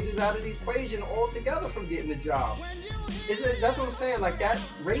teenagers out of the equation altogether from getting a job. That's what I'm saying. Like that,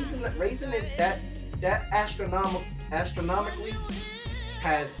 raising it that astronomically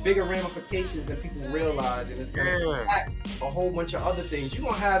has bigger ramifications than people realize, and it's gonna impact a whole bunch of other things. You're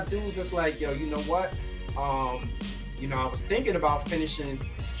gonna have dudes that's like, yo, you know what? I was thinking about finishing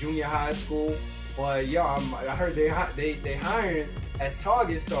junior high school, but yo, I heard they hiring at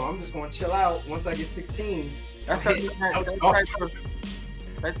Target, so I'm just gonna chill out once I get 16. That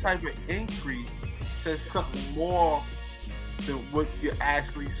type of increase says something more than what you're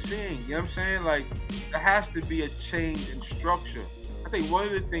actually seeing. You know what I'm saying? Like, there has to be a change in structure. I think one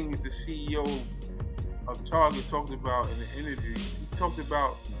of the things the CEO of Target talked about in the interview, he talked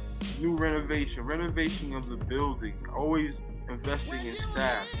about new renovation of the building, always investing in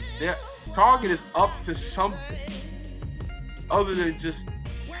staff. Target is up to something other than just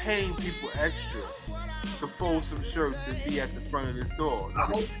paying people extra to fold some shirts and be at the front of the store. I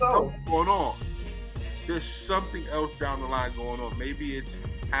hope so. What's going on? There's something else down the line going on. Maybe it's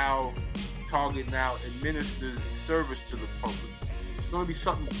how Target now administers service to the public. It's going to be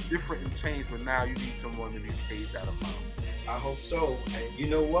something different and changed, but now you need someone to be paid that amount. I hope so. And you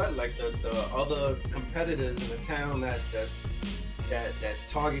know what? Like the other competitors in the town that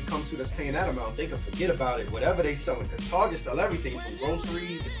Target comes to that's paying that amount, they can forget about it. Whatever they selling, because Target sell everything from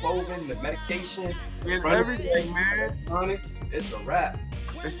groceries, the clothing, the medication, it's everything, man. Electronics. It's a wrap.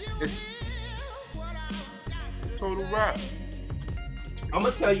 It's total wrap. I'm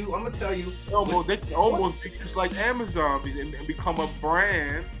gonna tell you. They can almost be just like Amazon and become a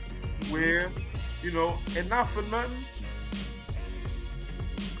brand where, and not for nothing.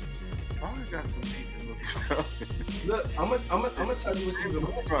 I got some decent looking stuff. Look, I'm gonna tell you what's even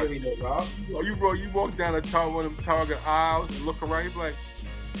more scary though, Rob. You walk down one of them Target aisles and look around, you be like,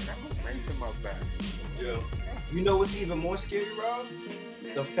 that looks nice in my back. Yeah. You know what's even more scary, Rob?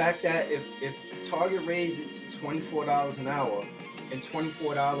 The fact that if Target raised it to $24 an hour, and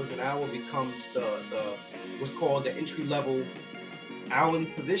 $24 an hour becomes the what's called the entry level hourly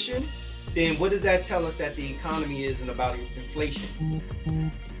position, then what does that tell us that the economy is and about inflation?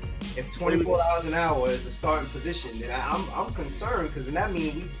 If $24 an hour is a starting position, then I'm concerned, because then that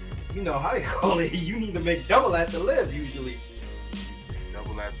means how you call it, you need to make double that to live usually.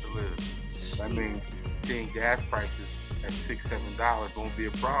 Double that to live. I mean, seeing gas prices at $6-7 won't be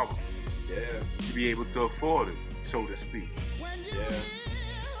a problem. Yeah. To be able to afford it, so to speak.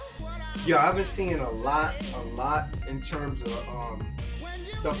 Yeah, I've been seeing a lot in terms of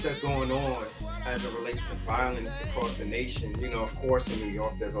stuff that's going on as it relates to violence across the nation. Of course, in New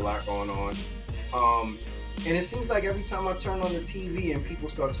York, there's a lot going on. And it seems like every time I turn on the TV and people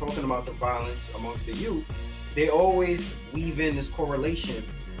start talking about the violence amongst the youth, they always weave in this correlation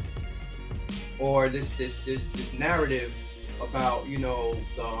or this narrative about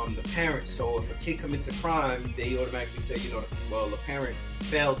the parents. So if a kid commits a crime, they automatically say the parent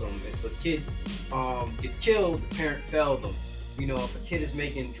failed them. If a kid gets killed, the parent failed them. If a kid is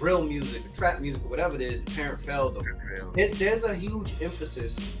making drill music or trap music or whatever it is, the parent failed them. There's a huge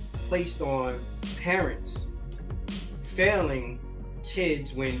emphasis placed on parents failing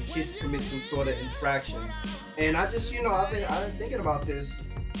kids when kids commit some sort of infraction. And I just I've been thinking about this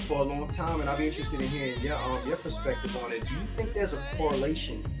for a long time, and I'd be interested in hearing your perspective on it. Do you think there's a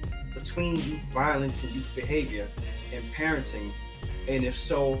correlation between youth violence and youth behavior and parenting? And if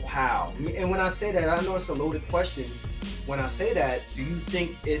so, how? And when I say that, I know it's a loaded question. When I say that, do you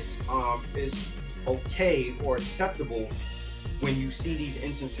think it's okay or acceptable when you see these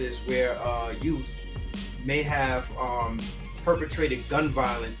instances where youth may have perpetrated gun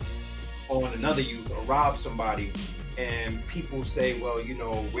violence on another youth or robbed somebody, and people say, well,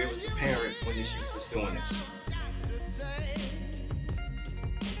 where was the parent when this youth was doing this?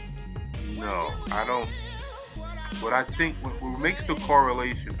 No, I don't. What I think, what makes the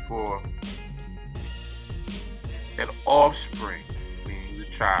correlation for an offspring, meaning the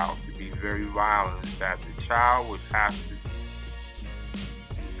child, to be very violent is that the child would have to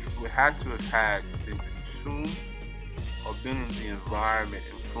been consumed or been in the environment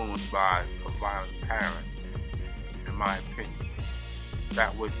influenced by a violent parent, in my opinion.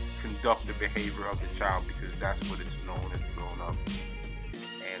 That would conduct the behavior of the child, because that's what it's known and grown up,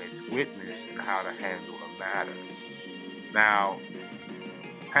 and it's witnessed in how to handle a matter. Now,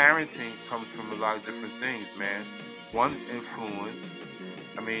 parenting comes from a lot of different things, man. One, influence.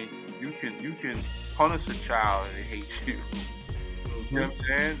 I mean, you can punish a child and they hate you. You know what I'm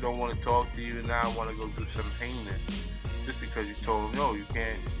saying? Don't want to talk to you, now want to go do something heinous just because you told them, no, you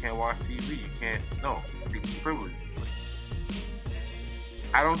can't watch TV, you can't, no, it's privilege.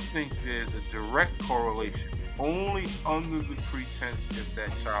 I don't think there's a direct correlation, only under the pretense if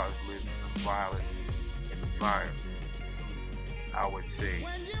that child lives in a violent environment. I would say.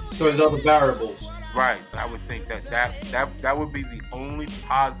 So there's other variables. Right. I would think that would be the only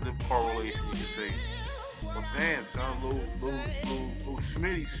positive correlation you could say. Well, damn, son, little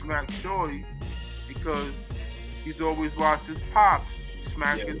Smitty smacked Shorty because he's always watched his pops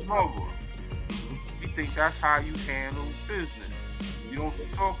smack his mother. You think that's how you handle business. You don't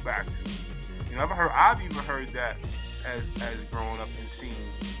talk back to him. You know, I've even heard that as growing up and seeing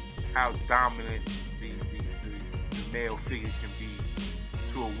how dominant the male figure can be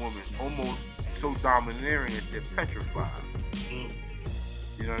to a woman, almost so domineering that they're petrified.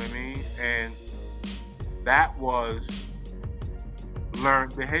 You know what I mean? And that was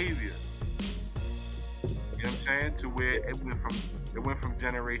learned behavior. You know what I'm saying? To where it went from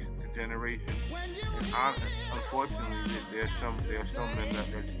generation to generation. And unfortunately, there's some men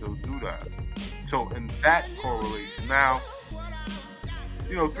that still do that. So in that correlation, now,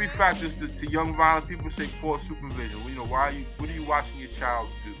 you know, 3 factors to young violent people say poor supervision. You know, what are you watching your child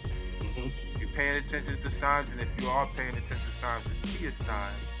do? You're paying attention to signs, and if you are paying attention to signs to see a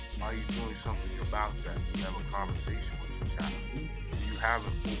sign, are you doing something about that? Do you have a conversation with your child? Do you have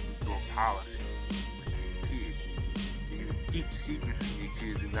an open door policy with your kids? Do you keep secrets from your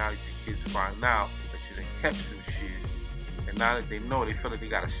kids, and now that your kids find out that you done kept some shit, and now that they know, they feel like they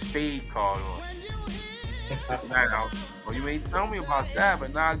got a spade card on you. Now, well, you ain't tell me about that,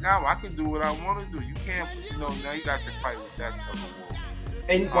 but now I can do what I want to do. You can't, you know, now you got to fight with that tug of war.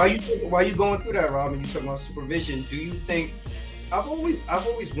 And while you going through that, Rob, and you talking about supervision, do you think I've always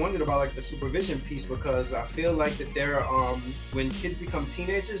wondered about like the supervision piece, because I feel like that there are when kids become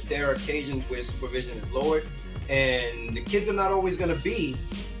teenagers, there are occasions where supervision is lowered, and the kids are not always going to be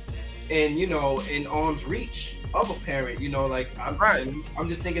in arm's reach of a parent. You know, like I'm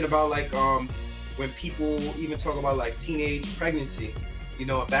just thinking about like when people even talk about like teenage pregnancy. You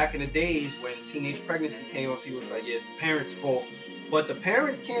know, back in the days when teenage pregnancy came up, people was like, yeah, it's the parents' fault. But the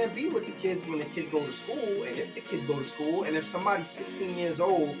parents can't be with the kids when the kids go to school, and if the kids go to school, and if somebody's 16 years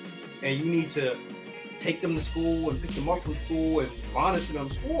old and you need to take them to school and pick them up from school and monitor them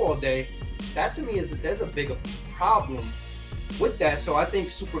school all day, that to me is that there's a bigger problem with that. So I think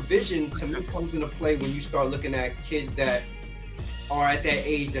supervision to me comes into play when you start looking at kids that are at that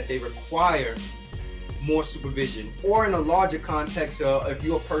age that they require more supervision, or in a larger context, if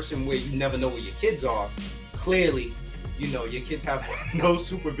you're a person where you never know where your kids are, clearly, you know, your kids have no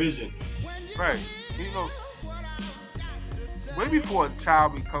supervision. Right. You know, way before a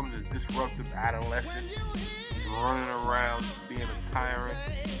child becomes a disruptive adolescent, running around, being a tyrant,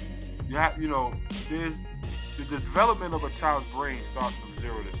 there's the development of a child's brain starts from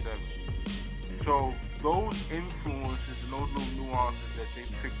 0 to 7. So those influences and those little nuances that they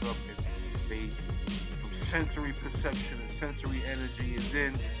pick up and they from sensory perception and sensory energy, and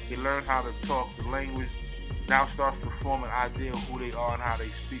then they learn how to talk the language. Now starts to form an idea of who they are and how they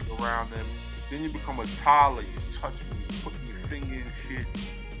speak around them. Then you become a toddler, you touch them, you put your finger in shit.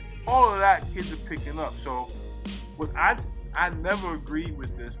 All of that kids are picking up. So I never agreed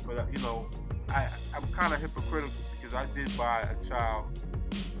with this, but I'm kind of hypocritical because I did buy a child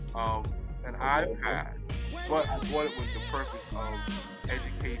an iPad, but I bought it with the purpose of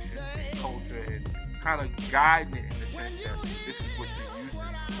education and culture and kind of guiding it in the sense that this is what you use it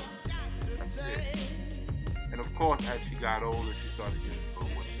for. That's it. And of course, as she got older, she started using it for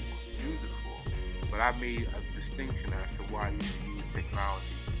what she wants to use it for. But I made a distinction as to why you should use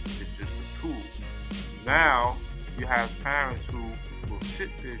technology. It's just a tool. Now, you have parents who will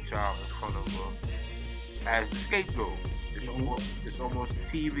sit their child in front of her as a scapegoat. It's almost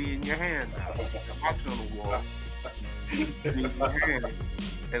TV in your hand now. You're watching on the wall. TV in your hand.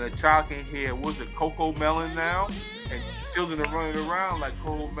 And a child can hear, what's it, Coco Melon now? And children are running around like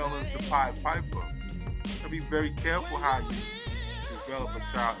Coco Melon's the Pied Piper. So be very careful how you develop a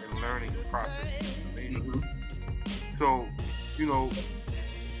child in learning the process of information. So,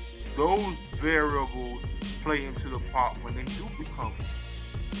 those variables play into the part when they do become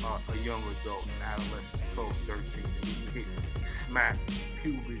a young adult, an adolescent, 12, 13, and you hit smack,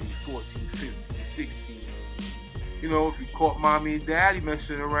 puberty, 14, 15, 16. If you caught mommy and daddy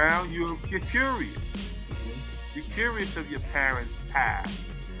messing around, you're curious. You're curious of your parents' past.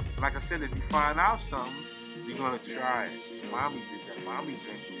 Like I said, if you find out something, you're going to try it. Mommy did that. Mommy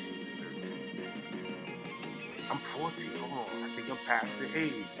drank when she was 13. I'm 14. Hold on. I think I'm past the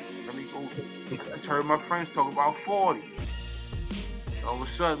age. Let me go. I just heard my friends talk about 40. All of a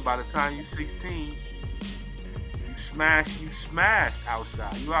sudden, by the time you're 16, you smash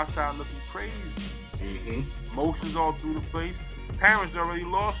outside. You outside looking crazy. Emotions all through the place. Parents already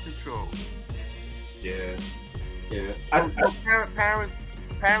lost control. Yeah.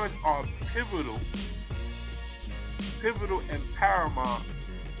 Parents are pivotal pivotal and paramount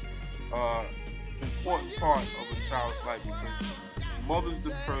important part of a child's life, because the mother's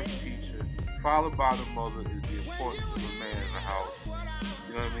the first teacher, followed by the mother is the importance of a man in the house.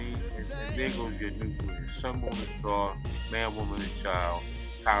 You know what I mean? And there goes your nucleus. Son, woman, star, man, woman, and child.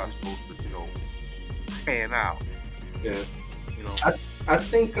 How it's supposed to, pan out. Yeah. You know. I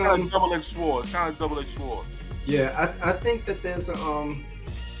think kind of double-edged sword. Yeah, I think that there's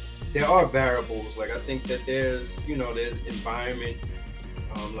there are variables. Like I think that there's there's environment.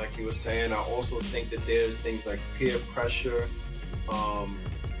 Like you were saying, I also think that there's things like peer pressure.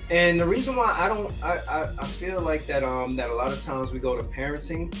 And the reason why I feel like that that a lot of times we go to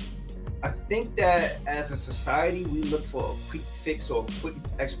parenting, I think that as a society we look for a quick fix or a quick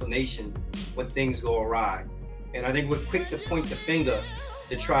explanation when things go awry. And I think we're quick to point the finger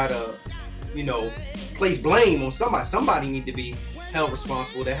to try to, place blame on somebody. Somebody need to be held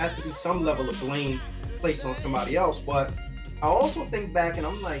responsible. There has to be some level of blame placed on somebody else. But I also think back and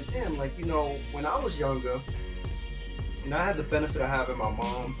I'm like, damn, like, when I was younger, I had the benefit of having my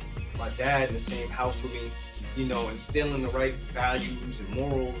mom, my dad in the same house with me, instilling the right values and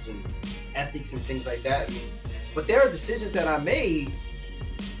morals and ethics and things like that. But there are decisions that I made,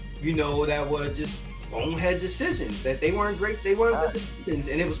 that were just bonehead decisions, that they weren't great, they weren't good decisions,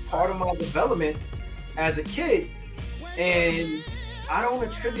 and it was part of my development as a kid. And I don't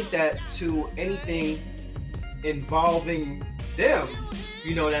attribute that to anything involving them,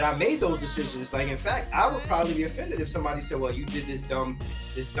 that I made those decisions. Like, in fact, I would probably be offended if somebody said, well, you did this dumb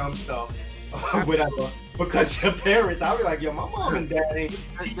stuff, whatever, because your parents. I'll be like, yo, my mom and dad ain't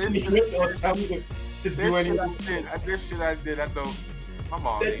teaching me or tell me to do anything. This shit I did, I know my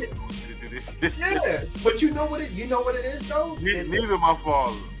mom ain't going to do this shit. Yeah, but you know what it is though? Neither my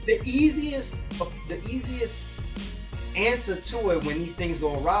father. The easiest answer to it when these things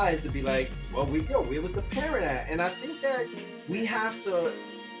go awry is to be like, well, where was the parent at? And I think that we have to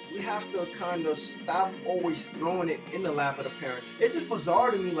kind of stop always throwing it in the lap of the parent. It's just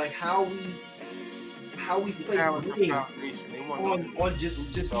bizarre to me, like how we place blame on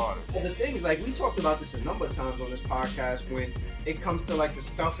just other things. Like we talked about this a number of times on this podcast when it comes to like the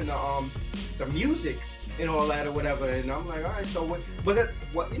stuff in the music and all that or whatever. And I'm like, all right, so what do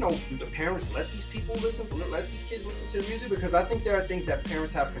the parents let these kids listen to the music? Because I think there are things that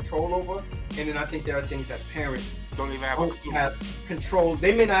parents have control over, and then I think there are things that parents don't even have control.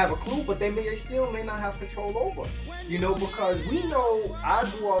 They may not have a clue, but they still may not have control over. Because we know, I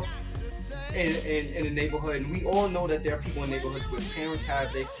grew up in a neighborhood, and we all know that there are people in neighborhoods where parents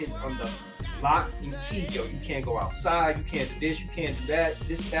have their kids under lock and key. Yo, you can't go outside, you can't do this, you can't do that,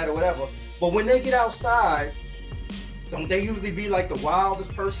 this, that, or whatever. But when they get outside, don't they usually be like the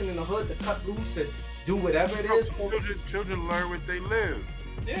wildest person in the hood to cut loose and do whatever it is? Children learn what they live.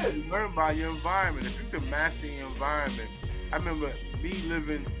 Yeah, you learn by your environment. If you can master your environment, I remember me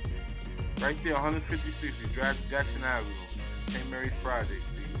living right there, 156 Jackson Avenue, St. Mary's Project,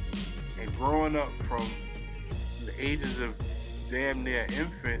 and growing up from the ages of damn near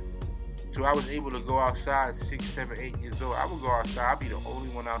infant to I was able to go outside 6, 7, 8 years old. I would go outside. I'd be the only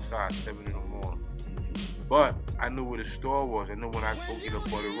one outside 7 in the morning. But I knew where the store was. I knew when I go get up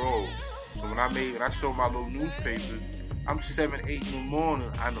on the road. So when I sold my little newspapers, I'm 7, 8 in the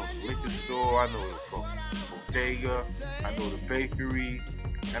morning. I know the liquor store. I know the bodega. I know the bakery.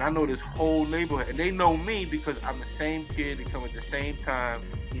 And I know this whole neighborhood. And they know me because I'm the same kid. They come at the same time.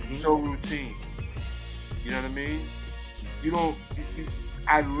 Mm-hmm. So routine. You know what I mean?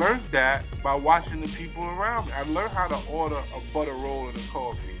 I learned that by watching the people around me. I learned how to order a butter roll and a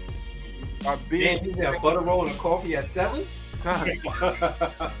coffee. You got a butter roll and a coffee at 7?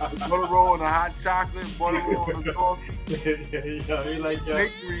 Butter roll and a hot chocolate, butter roll and a coffee.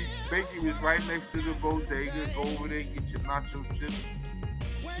 Bakery was right next to the bodega. Go over there, get your nacho chips.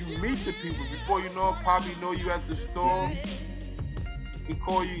 You meet the people before you know it. Probably know you at the store. Mm-hmm. He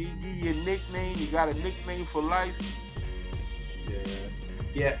call you, he give you a nickname. You got a nickname for life.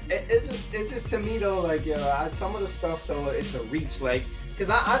 Yeah, it's just to me though, like, some of the stuff though, it's a reach, like, because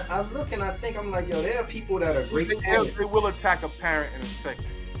I look and I think, I'm like, there are people that are great parents. They will attack a parent in a second.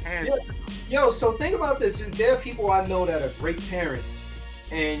 So think about this. There are people I know that are great parents,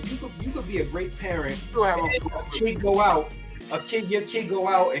 and you could be a great parent, and your kid go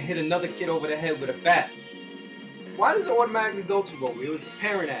out and hit another kid over the head with a bat. Why does it automatically go to, well, where was the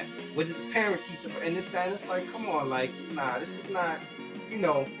parent at? What did the parent teach them? And this, that, and it's like, come on, like, nah, this is not,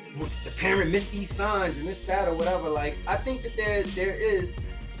 the parent missed these signs and this, that, or whatever. Like, I think that there is,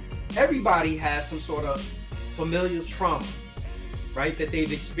 everybody has some sort of familial trauma, right, that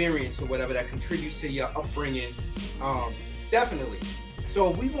they've experienced or whatever that contributes to your upbringing, definitely. So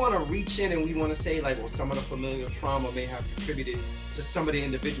we want to reach in and we want to say like, well, some of the familial trauma may have contributed to some of the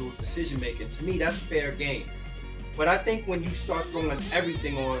individual's decision making. To me, that's fair game. But I think when you start throwing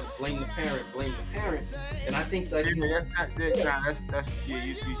everything on blame the parent, and I think like you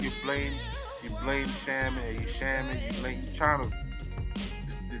blame shamming, you trying to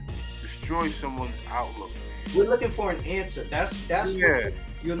destroy someone's outlook. We're looking for an answer. That's what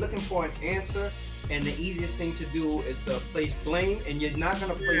you're looking for, an answer. And the easiest thing to do is to place blame, and you're not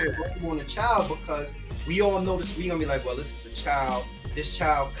gonna place blame on the child because we all know this. We're gonna be like, well, this is a child. This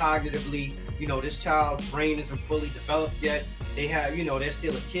child cognitively, this child's brain isn't fully developed yet. They have, they're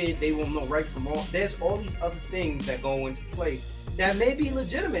still a kid. They won't know right from wrong. There's all these other things that go into play that may be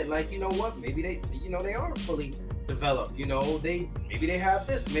legitimate. Like, you know what? Maybe they, they aren't fully developed. Maybe they have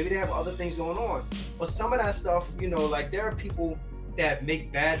this. Maybe they have other things going on. But some of that stuff, like there are people that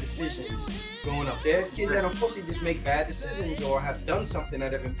make bad decisions growing up. There are kids that unfortunately just make bad decisions or have done something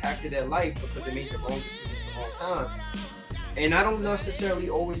that have impacted their life because they made the wrong decision at the wrong time. And I don't necessarily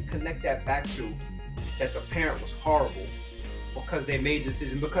always connect that back to that the parent was horrible because they made the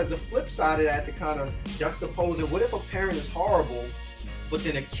decision. Because the flip side of that, to kind of juxtapose it, what if a parent is horrible, but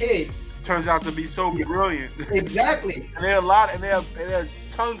then a kid turns out to be so brilliant? Exactly. And there are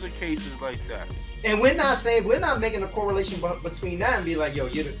tons of cases like that. And we're not making a correlation between that and be like, yo,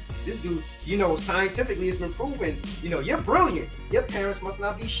 this dude, scientifically it's been proven, you're brilliant. Your parents must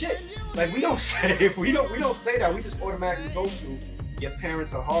not be shit. Like we don't say that. We just automatically go to your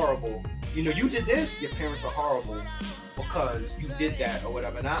parents are horrible. You did this, your parents are horrible because you did that or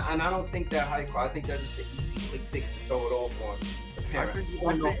whatever. And I don't think that high. I think that's just an easy quick fix to throw it off on the parent. I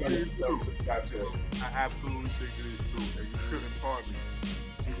absolutely think it is true. And you shouldn't, pardon me.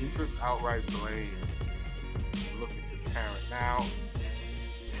 You shouldn't outright blame and look at the parent. Now,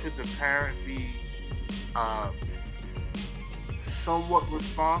 should the parent be somewhat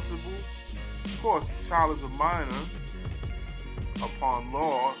responsible? Of course, the child is a minor. Upon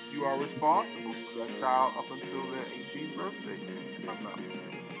law, you are responsible for that child up until their 18th birthday, if I'm not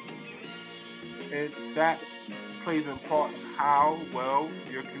mistaken. And that plays a part in how well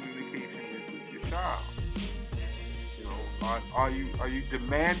your communication is with your child. Are you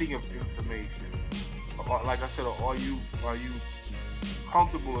demanding of information? Or, like I said, are you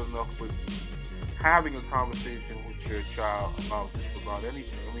comfortable enough with having a conversation with your child about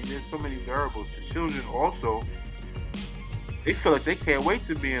anything? I mean, there's so many variables. The children also, they feel like they can't wait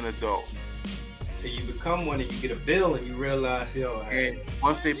to be an adult. So you become one and you get a bill and you realize, and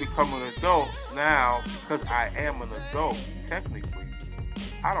once they become an adult, now, because I am an adult, technically,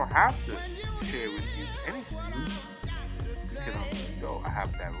 I don't have to share with you anything. Because I'm an adult, I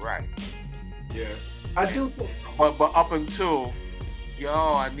have that right. Yeah. I do. But up until,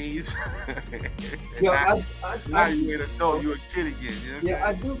 I need. Now you're an adult, you're a kid again.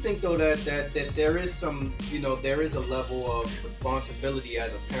 I do think though that there is some, there is a level of responsibility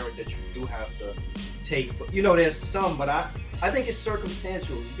as a parent that you do have to take. There's some, but I think it's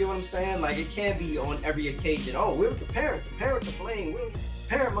circumstantial. You get what I'm saying? Like it can't be on every occasion. Oh, where was the parent? The parent to blame.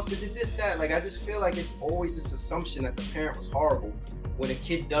 The parent must have did this, that. Like I just feel like it's always this assumption that the parent was horrible when a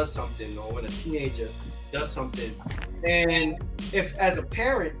kid does something or when a teenager does something. And if as a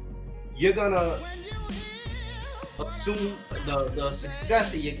parent, you're gonna assume the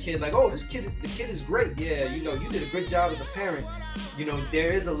success of your kid, like, oh, the kid is great. Yeah, you did a great job as a parent.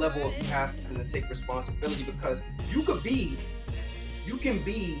 There is a level of you have to take responsibility because you can be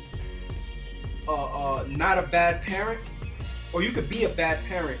not a bad parent, or you could be a bad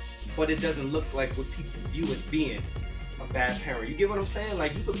parent, but it doesn't look like what people view as being a bad parent. You get what I'm saying?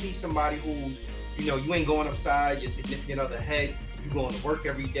 Like you could be somebody who's, you ain't going upside your significant other head. You going to work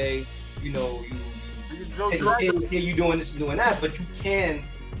every day. You doing this and doing that, but you can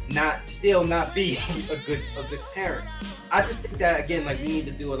still not be a good parent. I just think that again, like we need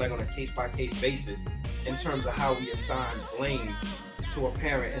to do it like on a case by case basis in terms of how we assign blame to a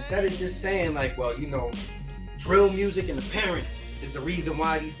parent instead of just saying like, well, drill music and the parent is the reason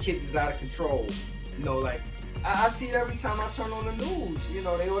why these kids is out of control. Like I see it every time I turn on the news.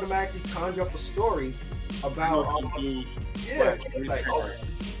 They automatically conjure up a story about like, oh,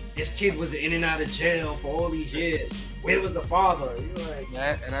 this kid was in and out of jail for all these years. Where was the father? And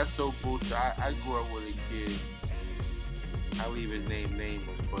that's so bullshit. I grew up with a kid. I'll leave his name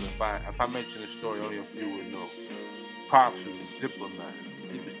nameless, but if I mention the story, only a few would know. Pops was a diplomat.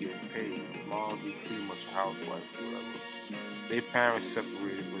 He was getting paid. Mom was pretty much a housewife or whatever. Their parents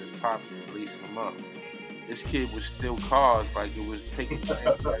separated, but his pops was lacing him up. This kid would steal cars like it was taking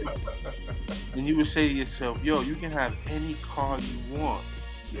time. And you would say to yourself, yo, you can have any car you want.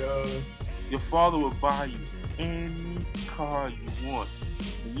 Yeah. Your father would buy you any car you want,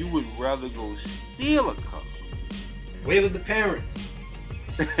 and you would rather go steal a car. Where were the parents?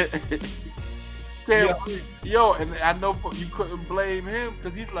 Yo, and I know you couldn't blame him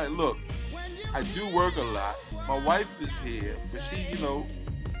because he's like, look, I do work a lot. My wife is here, but she,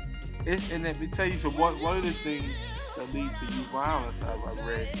 and let me tell you, so one of the things that lead to youth violence, I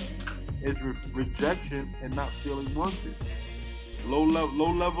read, is rejection and not feeling wanted. Low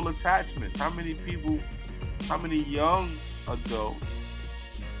level attachment. How many young adults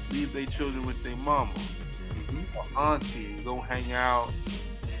leave their children with their mama, or auntie, and go hang out?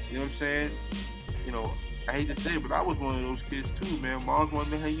 You know what I'm saying? I hate to say it, but I was one of those kids too, man. Moms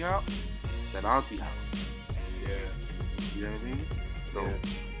wanted to hang out, that auntie house. Yeah. You know what I mean? So,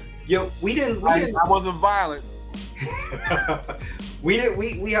 yo, we didn't. I wasn't violent. we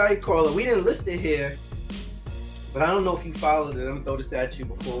how you call it? We didn't list it here, but I don't know if you followed it. I'm gonna throw this at you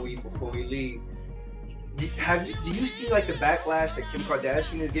before we leave. Do you see like the backlash that Kim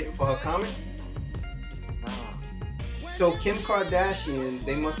Kardashian is getting for her comment? So Kim Kardashian,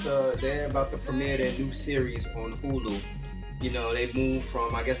 they're about to premiere their new series on Hulu. They moved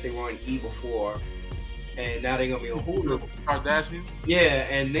from, I guess they were on E before, and now they're gonna be on Hulu. Kardashian? Yeah,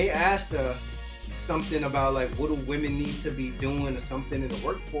 and they asked her something about like, what do women need to be doing or something in the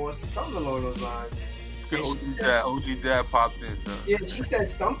workforce, something along those lines. OG dad popped in. So. Yeah, she said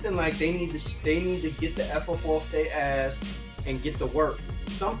something like they need to get the F up off their ass and get to work.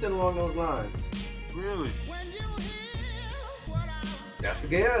 Something along those lines. Really? That's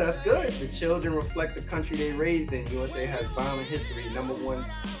good. The children reflect the country they raised in. USA has violent history. The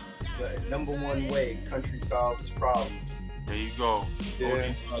number one way country solves its problems. There you go.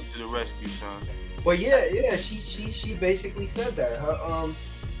 Yeah. OG to the rescue, son. But yeah, she basically said that.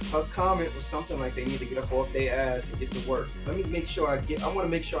 Her comment was something like they need to get up off their ass and get to work. Let me make sure I want to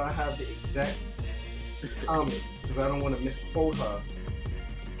make sure I have the exact comment because I don't want to misquote her.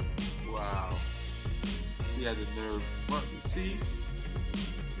 Wow. He had the nerve. What? See?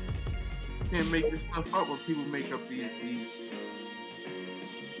 You can't make this stuff up when people make up these things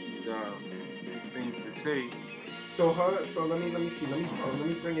to say. So let me see. Let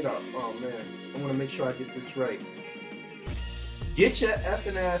me bring it up. Oh man, I want to make sure I get this right. Get your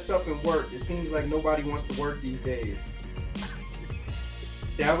effing ass up and work. It seems like nobody wants to work these days.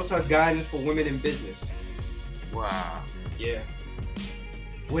 That was her guidance for women in business. Wow. Yeah.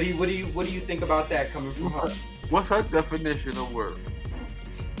 What do you think about that coming from her? What's her definition of work?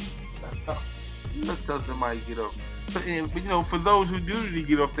 Let's tell somebody to get up. But for those who do need to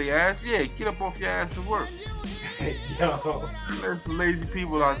get off their ass, yeah, get up off your ass and work. Yo. There's some lazy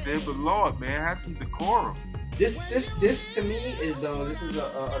people out there, but Lord, man, have some decorum. This to me is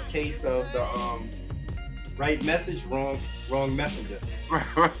a case of the right message, wrong messenger.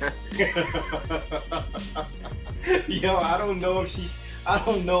 Yo, I don't know if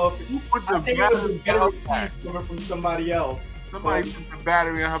who put the battery coming from somebody else. Somebody put the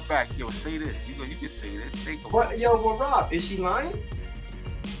battery on her back. Yo, say this. You can say this. Well, Rob, is she lying?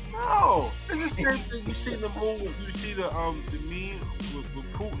 No. It's the same thing. You see the movie. You see the meme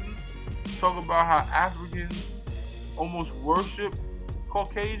with Putin talk about how Africans almost worship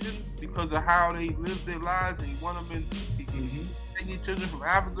Caucasians because of how they live their lives, and you want them send your children from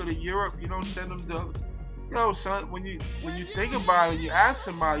Africa to Europe. You don't send them to. Yo, son, when you think about it, and you ask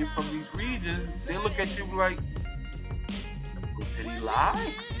somebody from these regions, they look at you like, did he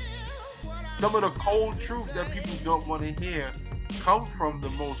lie? Some of the cold truth that people don't want to hear come from the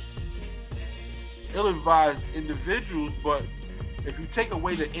most ill-advised individuals, but if you take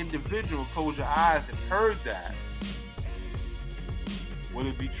away the individual, close your eyes and heard that, would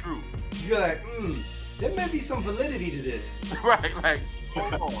it be true? You're like, there may be some validity to this. Right, like,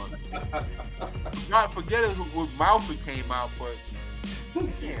 hold on. Not forgetting what mouth it came out, but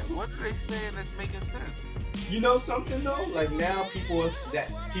yeah, what are they saying that's making sense? You know something though? Like now people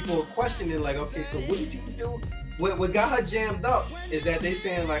are questioning like, okay, so what did you do? What got her jammed up is that they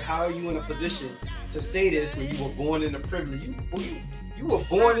saying like, how are you in a position to say this when you were born in a privilege? You were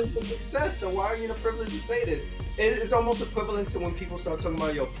born into success, so why are you in a privilege to say this? It's almost equivalent to when people start talking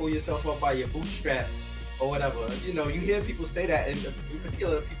about, yo, pull yourself up by your bootstraps or whatever. You hear people say that, and in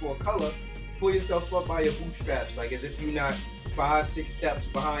particular, people of color, pull yourself up by your bootstraps, like as if you're not 5-6 steps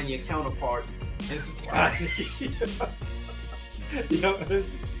behind your counterparts in society.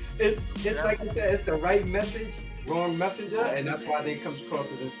 It's like I said, it's the right message, wrong messenger, and that's why they come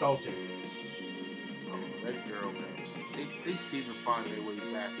across as insulting. That girl, man, they seem to find their way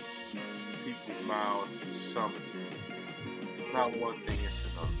back in people's mouths something. Not one thing, it's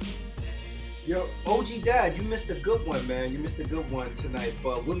another. Yo, OG Dad, you missed a good one, man. You missed a good one tonight.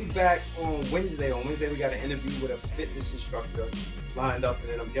 But we'll be back on Wednesday. On Wednesday, we got an interview with a fitness instructor lined up, and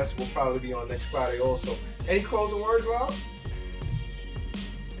then I'm guessing we'll probably be on next Friday also. Any closing words, Rob?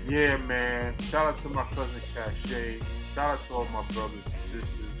 Yeah, man. Shout out to my cousin Cache. Shout out to all my brothers and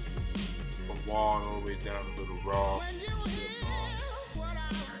sisters from Juan all the way down to Little Rob.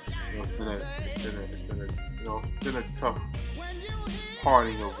 It's been a tough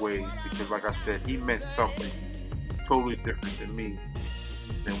parting of ways because, like I said, he meant something totally different to me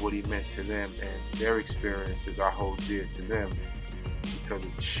than what he meant to them, and their experiences I hold dear to them because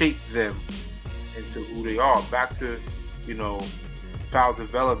it shaped them into who they are. Back to, child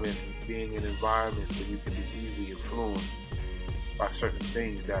development, being in environments where you can be easily influenced by certain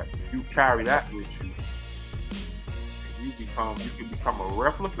things that you carry that with you. You can become a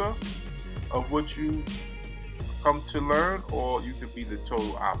replica of what you come to learn, or you could be the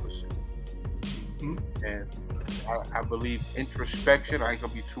total opposite. Mm-hmm. And I believe introspection, I ain't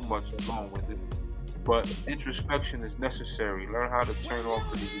gonna be too much along with it, but introspection is necessary. Learn how to turn off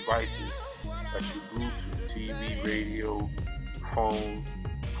the devices that you Bluetooth, TV, radio, phone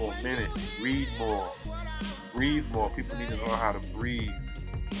for a minute. Read more. Breathe more. People need to know how to breathe.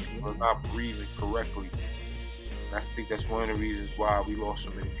 People are not breathing correctly. And I think that's one of the reasons why we lost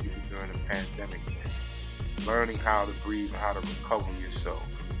so many people during the pandemic. Learning how to breathe and how to recover yourself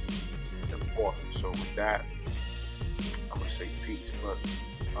is important. So with that, I'm gonna say peace. But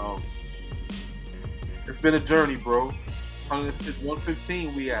it's been a journey, bro.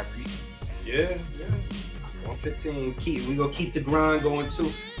 115 we at, Pete. Yeah. 115. We gonna keep the grind going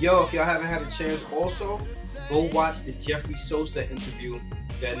too. Yo, if y'all haven't had a chance, also go watch the Jeffrey Sosa interview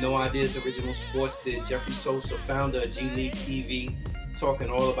that No Ideas Original Sports did. Jeffrey Sosa, founder of G League TV,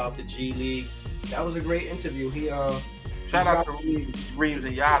 talking all about the G League. That was a great interview. Shout out to Reeves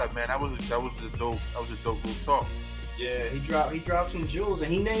and Yada, man. That was a dope little talk. Yeah, he dropped some jewels,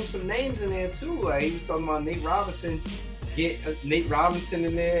 and he named some names in there too. Like he was talking about Nate Robinson. Get Nate Robinson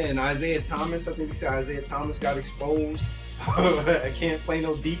in there, and Isaiah Thomas. I think he said Isaiah Thomas got exposed. I can't play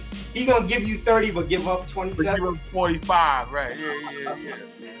no deep. He gonna give you 30, but give up 27. Give up 25, right? Yeah.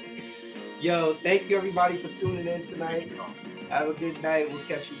 Yo, thank you everybody for tuning in tonight. Have a good night. We'll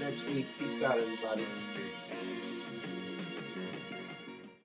catch you next week. Peace out, everybody.